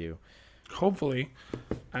they're going to do. Hopefully.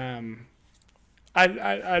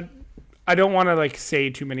 I don't want to like say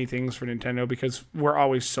too many things for Nintendo because we're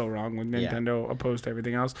always so wrong with Nintendo opposed to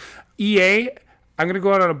everything else. EA, I'm going to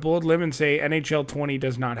go out on a bold limb and say NHL 20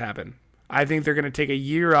 does not happen. I think they're going to take a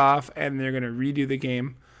year off and they're going to redo the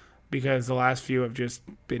game because the last few have just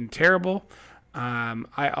been terrible.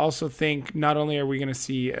 I also think not only are we going to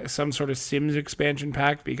see some sort of Sims expansion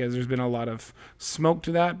pack because there's been a lot of smoke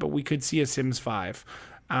to that, but we could see a Sims 5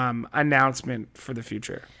 announcement for the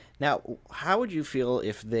future. Now, how would you feel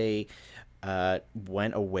if they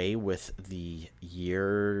went away with the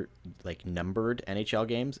year like numbered NHL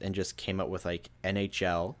games and just came out with like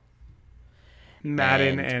NHL,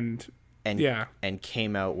 Madden, and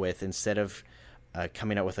came out with, instead of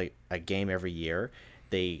coming out with a game every year,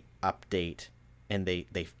 they update and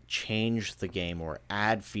they change the game or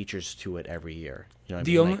add features to it every year. You know what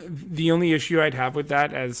I mean? The only issue I'd have with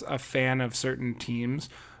that as a fan of certain teams,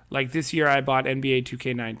 like this year I bought NBA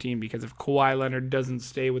 2K19 because if Kawhi Leonard doesn't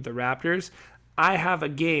stay with the Raptors, I have a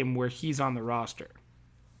game where he's on the roster.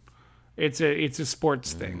 It's a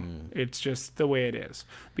sports thing. It's just the way it is.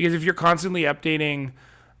 Because if you're constantly updating,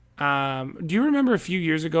 do you remember a few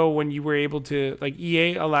years ago when you were able to, like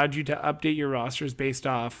EA allowed you to update your rosters based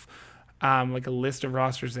off like a list of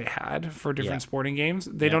rosters they had for different sporting games?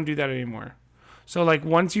 They don't do that anymore. So like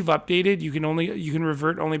once you've updated, you can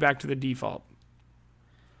revert only back to the default.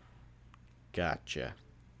 Gotcha.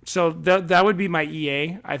 So that would be my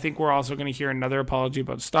EA. I think we're also going to hear another apology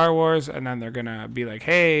about Star Wars, and then they're going to be like,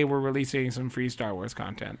 "Hey, we're releasing some free Star Wars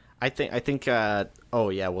content." I think.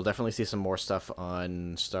 We'll definitely see some more stuff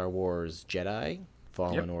on Star Wars Jedi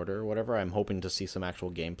Fallen Order or whatever. I'm hoping to see some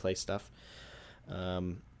actual gameplay stuff.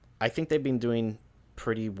 I think they've been doing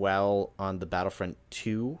pretty well on the Battlefront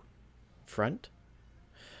 2 front.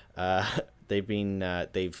 They've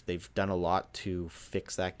done a lot to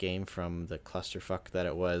fix that game from the clusterfuck that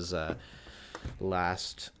it was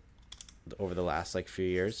over the last like few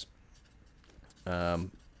years.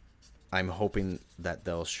 I'm hoping that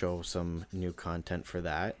they'll show some new content for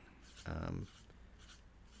that.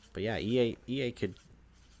 But yeah, EA could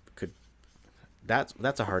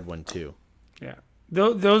that's a hard one too. Yeah.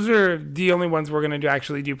 Those are the only ones we're going to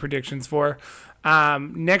actually do predictions for.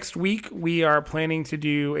 Next week, we are planning to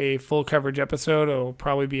do a full coverage episode. It'll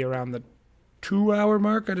probably be around the 2-hour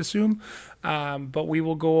mark, I'd assume. But we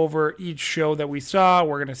will go over each show that we saw.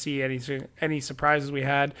 We're going to see any surprises we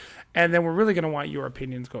had. And then we're really going to want your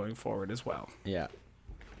opinions going forward as well. Yeah.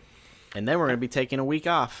 And then we're going to be taking a week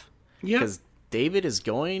off. Yeah. Because David is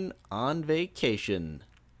going on vacation.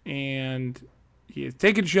 And he is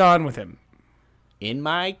taking Sean with him. In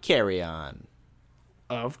my carry-on.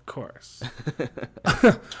 Of course.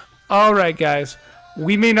 All right, guys.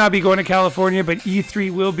 We may not be going to California, but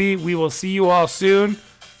E3 will be. We will see you all soon.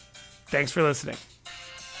 Thanks for listening.